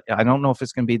there. But I don't know if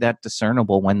it's going to be that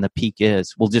discernible when the peak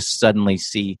is. We'll just suddenly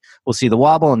we'll see the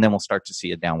wobble, and then we'll start to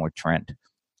see a downward trend.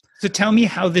 So tell me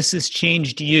how this has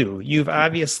changed you. You've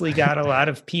obviously got a lot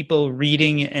of people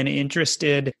reading and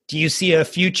interested. Do you see a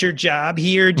future job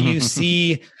here? Do you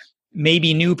see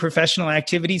maybe new professional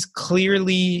activities?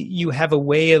 Clearly, you have a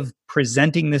way of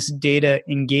presenting this data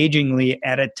engagingly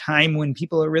at a time when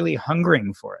people are really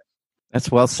hungering for it. That's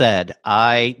well said.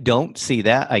 I don't see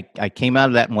that. I came out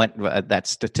of that and went that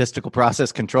statistical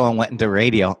process control and went into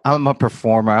radio. I'm a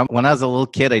performer. When I was a little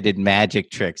kid, I did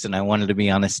magic tricks and I wanted to be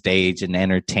on a stage and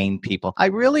entertain people. I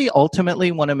really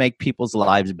ultimately want to make people's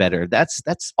lives better. That's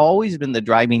always been the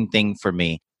driving thing for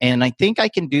me. And I think I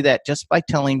can do that just by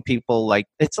telling people, like,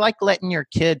 it's like letting your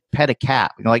kid pet a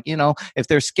cat. Like, if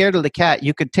they're scared of the cat,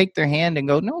 you could take their hand and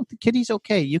go, no, the kitty's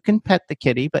okay. You can pet the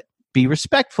kitty, but be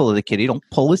respectful of the kitty. Don't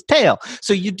pull his tail.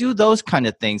 So you do those kind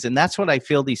of things. And that's what I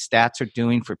feel these stats are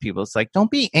doing for people. It's like,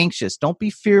 don't be anxious. Don't be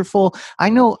fearful. I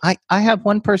know I have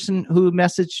one person who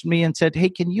messaged me and said, hey,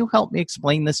 can you help me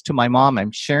explain this to my mom?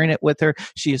 I'm sharing it with her.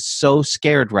 She is so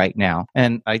scared right now.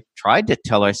 And I tried to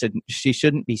tell her, I said, she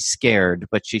shouldn't be scared,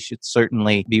 but she should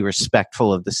certainly be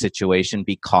respectful of the situation,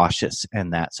 be cautious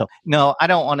and that. So no, I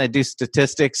don't want to do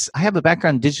statistics. I have a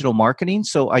background in digital marketing.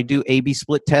 So I do A/B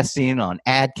split testing on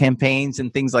ad campaigns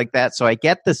and things like that. So I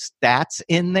get the stats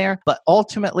in there, but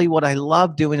ultimately what I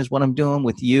love doing is what I'm doing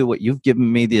with you, what you've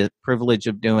given me the privilege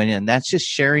of doing. And that's just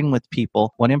sharing with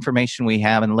people what information we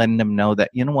have and letting them know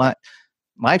that, you know what,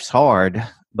 life's hard,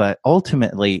 but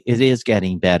ultimately it is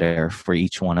getting better for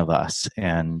each one of us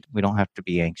and we don't have to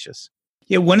be anxious.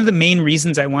 Yeah, one of the main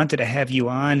reasons I wanted to have you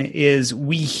on is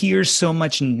we hear so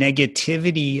much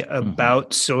negativity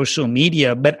about social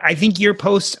media, but I think your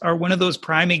posts are one of those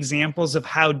prime examples of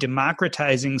how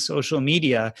democratizing social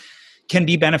media can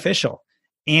be beneficial.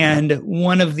 And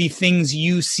one of the things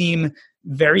you seem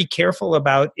very careful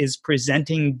about is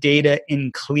presenting data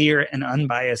in clear and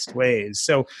unbiased ways.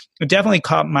 So it definitely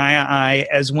caught my eye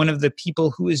as one of the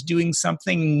people who is doing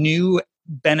something new,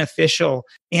 beneficial,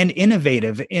 and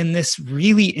innovative in this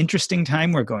really interesting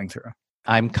time we're going through.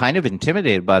 I'm kind of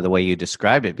intimidated by the way you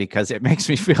described it because it makes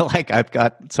me feel like I've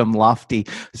got some lofty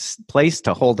place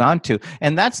to hold on to.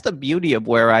 And that's the beauty of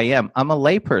where I am. I'm a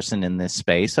layperson in this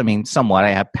space. I mean, somewhat.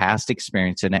 I have past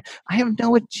experience in it. I have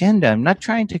no agenda. I'm not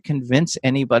trying to convince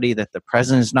anybody that the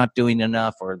president is not doing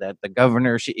enough or that the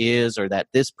governor is or that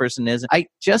this person isn't. I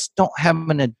just don't have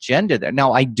an agenda there.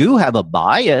 Now, I do have a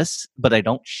bias, but I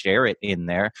don't share it in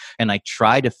there. And I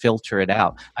try to filter it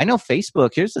out. I know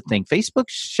Facebook, here's the thing,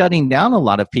 Facebook's shutting down a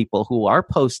lot of people who are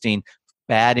posting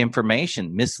bad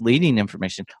information, misleading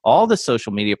information. All the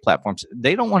social media platforms,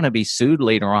 they don't want to be sued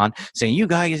later on saying,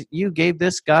 you gave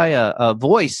this guy a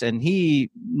voice and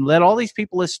he led all these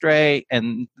people astray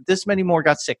and this many more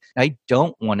got sick. I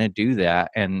don't want to do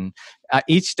that. And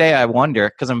each day I wonder,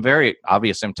 because I'm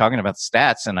talking about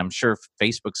stats and I'm sure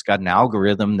Facebook's got an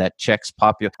algorithm that checks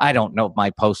popular. I don't know if my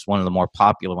post's one of the more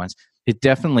popular ones. It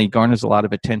definitely garners a lot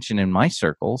of attention in my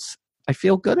circles. I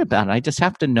feel good about it. I just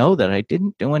have to know that I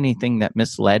didn't do anything that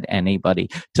misled anybody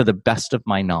to the best of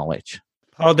my knowledge.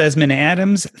 Paul Desmond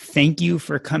Adams, thank you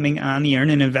for coming on the Earn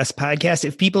and Invest podcast.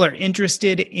 If people are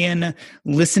interested in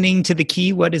listening to The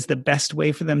Key, what is the best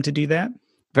way for them to do that?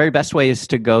 Very best way is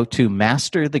to go to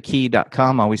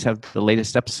masterthekey.com. I always have the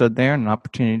latest episode there and an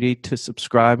opportunity to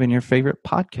subscribe in your favorite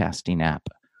podcasting app.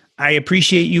 I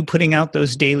appreciate you putting out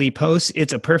those daily posts.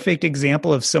 It's a perfect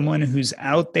example of someone who's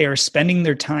out there spending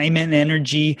their time and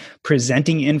energy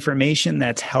presenting information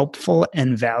that's helpful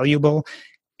and valuable.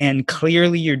 And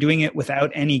clearly you're doing it without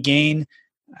any gain.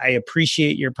 I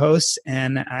appreciate your posts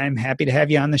and I'm happy to have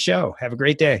you on the show. Have a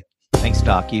great day. Thanks,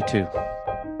 Doc. You too.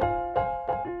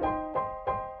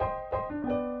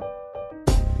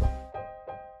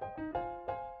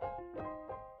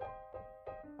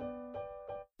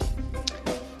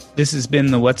 This has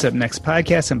been the What's Up Next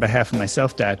podcast. On behalf of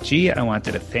myself, Doc G, I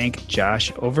wanted to thank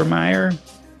Josh Overmeyer.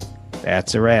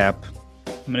 That's a wrap.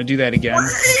 I'm going to do that again.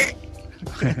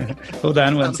 Hold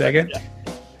on one second.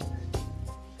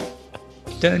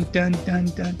 Dun, dun, dun,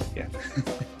 dun. Yeah.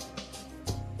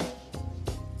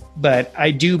 But I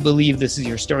do believe this is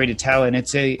your story to tell, and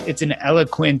it's an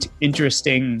eloquent,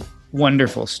 interesting,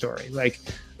 wonderful story. Like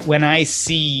when I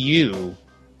see you,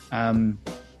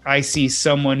 I see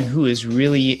someone who has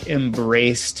really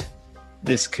embraced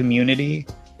this community,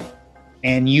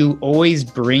 and you always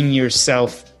bring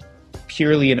yourself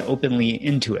purely and openly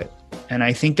into it. And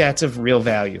I think that's of real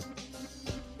value.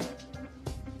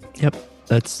 Yep.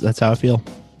 That's how I feel.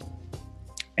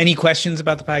 Any questions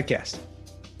about the podcast?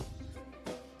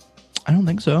 I don't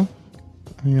think so.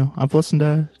 I've listened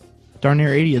to darn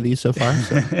near 80 of these so far.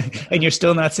 So. And you're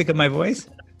still not sick of my voice?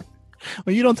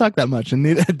 Well, you don't talk that much, and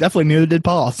definitely neither did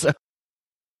Paul. So.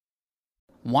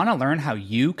 Want to learn how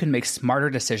you can make smarter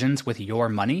decisions with your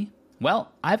money? Well,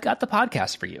 I've got the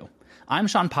podcast for you. I'm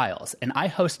Sean Piles, and I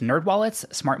host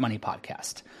NerdWallet's Smart Money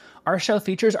Podcast. Our show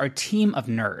features our team of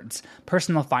nerds,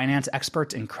 personal finance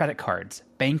experts in credit cards,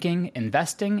 banking,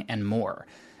 investing, and more.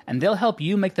 And they'll help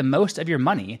you make the most of your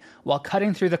money while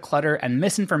cutting through the clutter and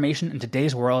misinformation in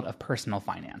today's world of personal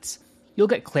finance. You'll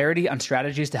get clarity on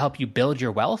strategies to help you build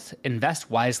your wealth, invest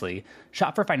wisely,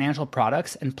 shop for financial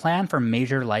products, and plan for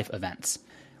major life events.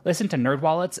 Listen to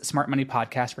NerdWallet's Smart Money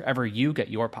Podcast wherever you get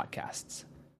your podcasts.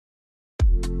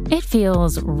 It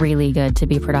feels really good to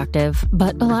be productive,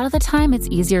 but a lot of the time it's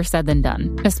easier said than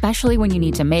done, especially when you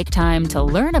need to make time to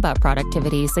learn about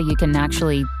productivity so you can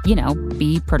actually,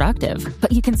 be productive.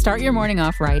 But you can start your morning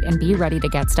off right and be ready to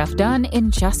get stuff done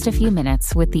in just a few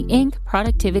minutes with the Inc.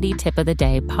 Productivity Tip of the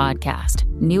Day podcast.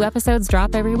 New episodes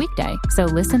drop every weekday, so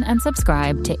listen and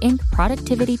subscribe to Inc.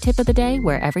 Productivity Tip of the Day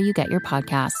wherever you get your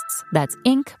podcasts. That's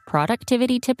Inc.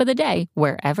 Productivity Tip of the Day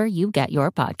wherever you get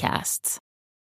your podcasts.